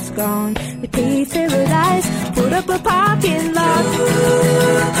till it's gone? They paved paradise, put up a parking lot.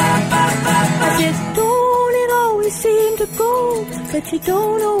 I said, don't it always seem to go that you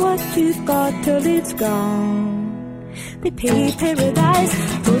don't know what you've got till it's gone? They paved paradise,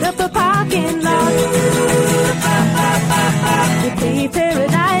 put up a parking lot. They paved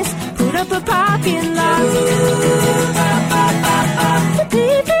paradise, put up a parking lot. They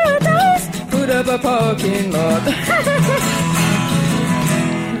paved paradise, put up a parking lot.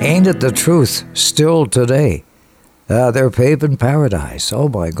 Ain't it the truth still today? They're paving paradise. Oh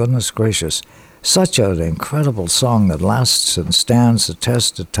my goodness gracious. Such an incredible song that lasts and stands the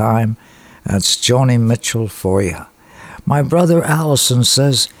test of time. That's Joni Mitchell for you. My brother Allison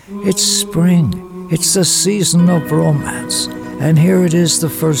says, it's spring. It's the season of romance. And here it is the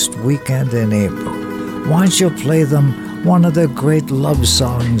first weekend in April. Why don't you play them one of the great love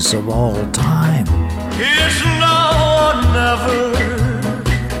songs of all time? It's now or never.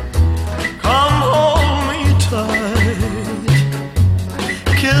 Come hold me tight.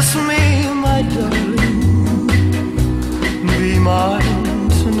 Kiss me, my darling. Be mine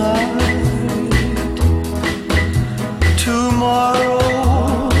tonight. Tomorrow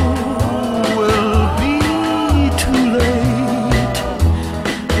will be too late.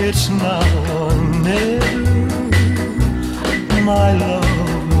 It's now or never. My love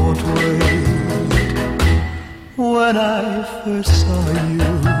won't wait. When I first saw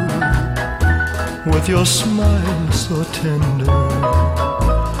you, with your smile so tender,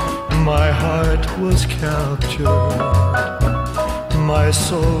 my heart was captured, my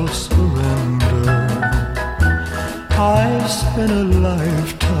soul surrendered. I've spent a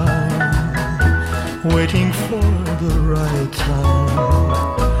lifetime waiting for the right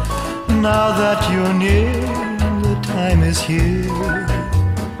time. Now that you're near, the time is here.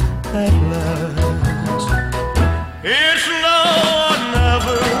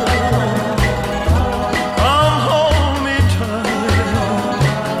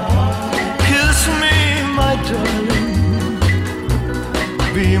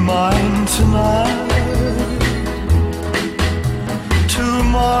 be mine tonight.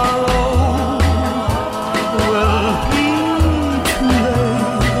 Tomorrow will be too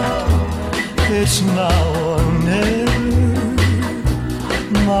late. It's now or never.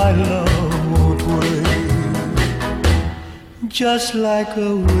 My love won't wait. Just like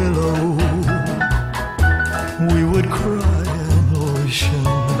a willow, we would cry an ocean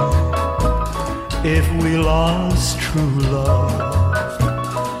if we lost true love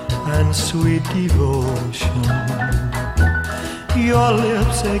and sweet devotion. Your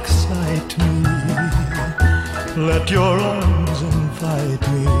lips excite me, let your arms invite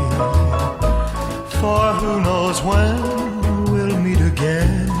me, for who knows when we'll meet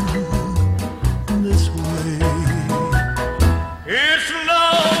again this way. It's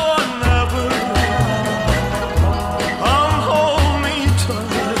now or never. Come hold me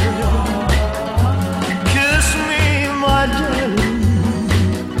tight, kiss me, my darling,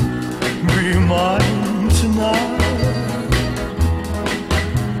 be mine tonight.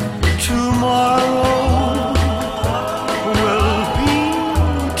 Tomorrow will be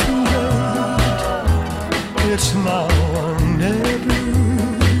too late. It's now or never.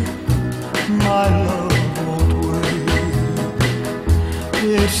 My love won't wait.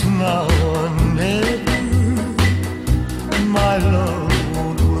 It's now or never. My love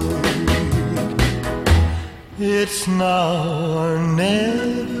won't wait. It's now or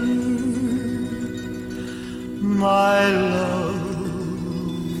never. My love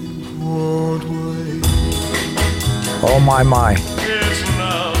won't wait. Oh my, my. It's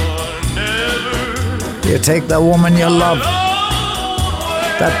now or never. You take that woman you love,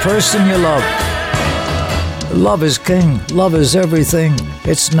 that person you love. Love is king, love is everything.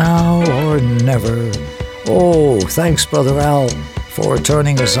 It's now or never. Oh, thanks, Brother Al, for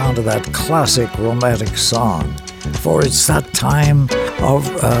turning us on to that classic romantic song. For it's that time of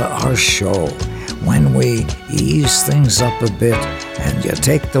our show when we ease things up a bit and you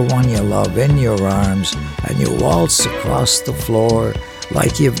take the one you love in your arms and you waltz across the floor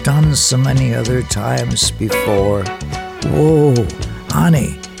like you've done so many other times before. Whoa,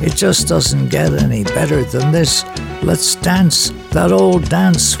 honey, it just doesn't get any better than this. Let's dance that old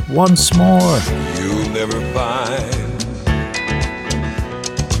dance once more. You'll never find,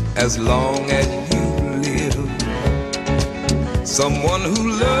 as long as you live, someone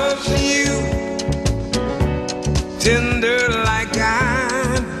who loves you tender like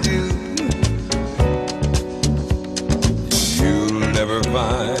I do. You'll never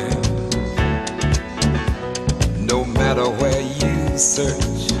find, no matter where you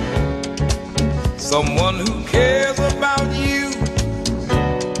search, someone who cares about you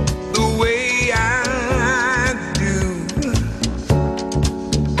the way I do.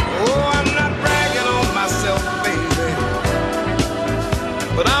 Oh, I'm not bragging on myself, baby,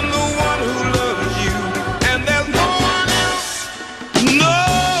 but I'm the one who loves you, and there's no one else, no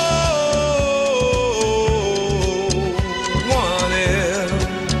one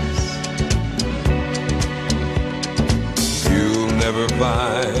else. You'll never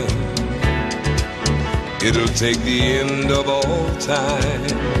find, it'll take the end of all time,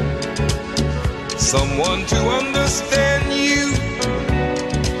 someone to understand you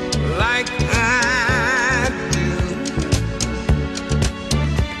like I do.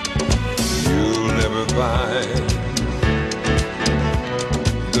 You'll never find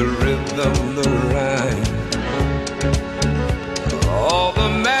the rhythm, the rhyme, all the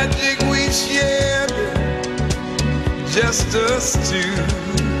magic we shared, just us two.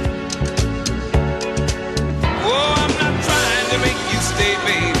 Oh, I'm not trying to make you stay,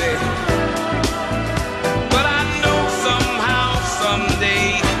 baby, but I know somehow, someday,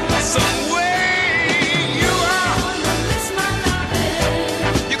 some way you are.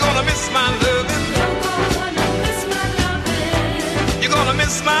 You're gonna miss my loving. You're gonna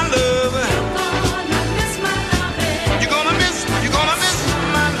miss my loving. You're gonna miss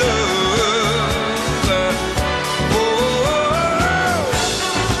my love. Oh,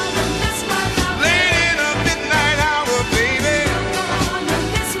 late in the midnight hour, baby,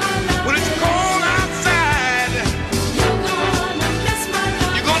 when it's cold outside, you're gonna miss my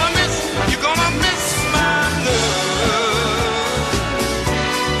love.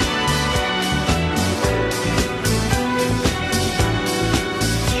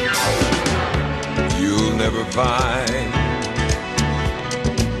 You'll never find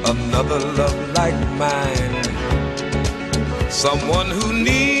another love like mine, someone who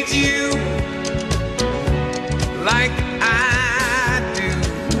needs you like I do.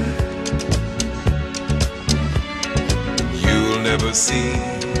 You'll never see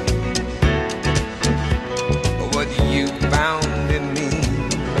what you found in me.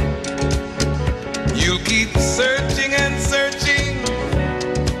 You'll keep searching and searching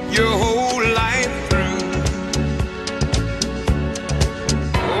your whole life through.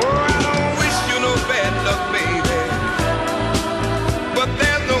 Oh, I don't wish you no bad luck, baby, but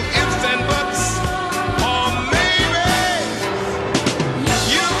there's no ifs and buts, or maybe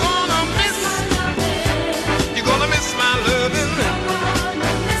you're gonna miss my loving.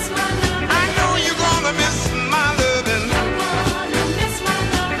 I know you're gonna miss my loving.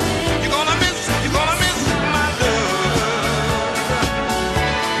 You're gonna miss my love.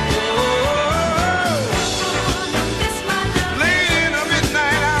 Oh, late in the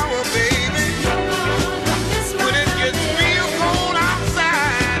midnight hour, baby, when it gets real cold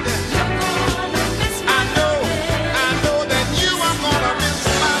outside, I know that you are gonna miss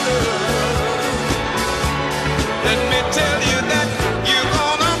my love. Let me tell you that you're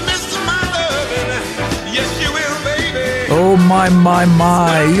gonna miss my loving. Yes, you will, baby. Oh my,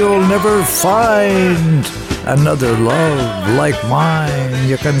 you'll never find another love like mine.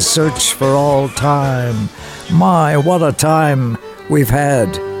 You can search for all time. My, what a time we've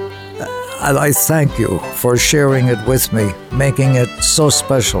had. I thank you for sharing it with me, making it so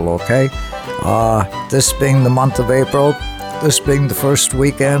special, okay? This being the month of April, this being the first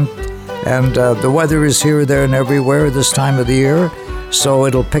weekend, and the weather is here, there, and everywhere this time of the year, so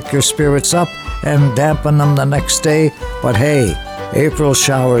it'll pick your spirits up and dampen them the next day. But hey, April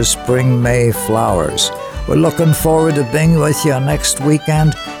showers bring May flowers. We're looking forward to being with you next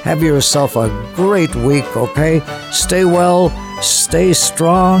weekend. Have yourself a great week, okay? Stay well, stay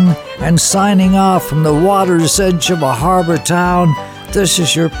strong, and signing off from the water's edge of a harbor town, this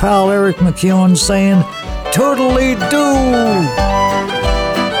is your pal Eric MacEwen saying, toodly-doo!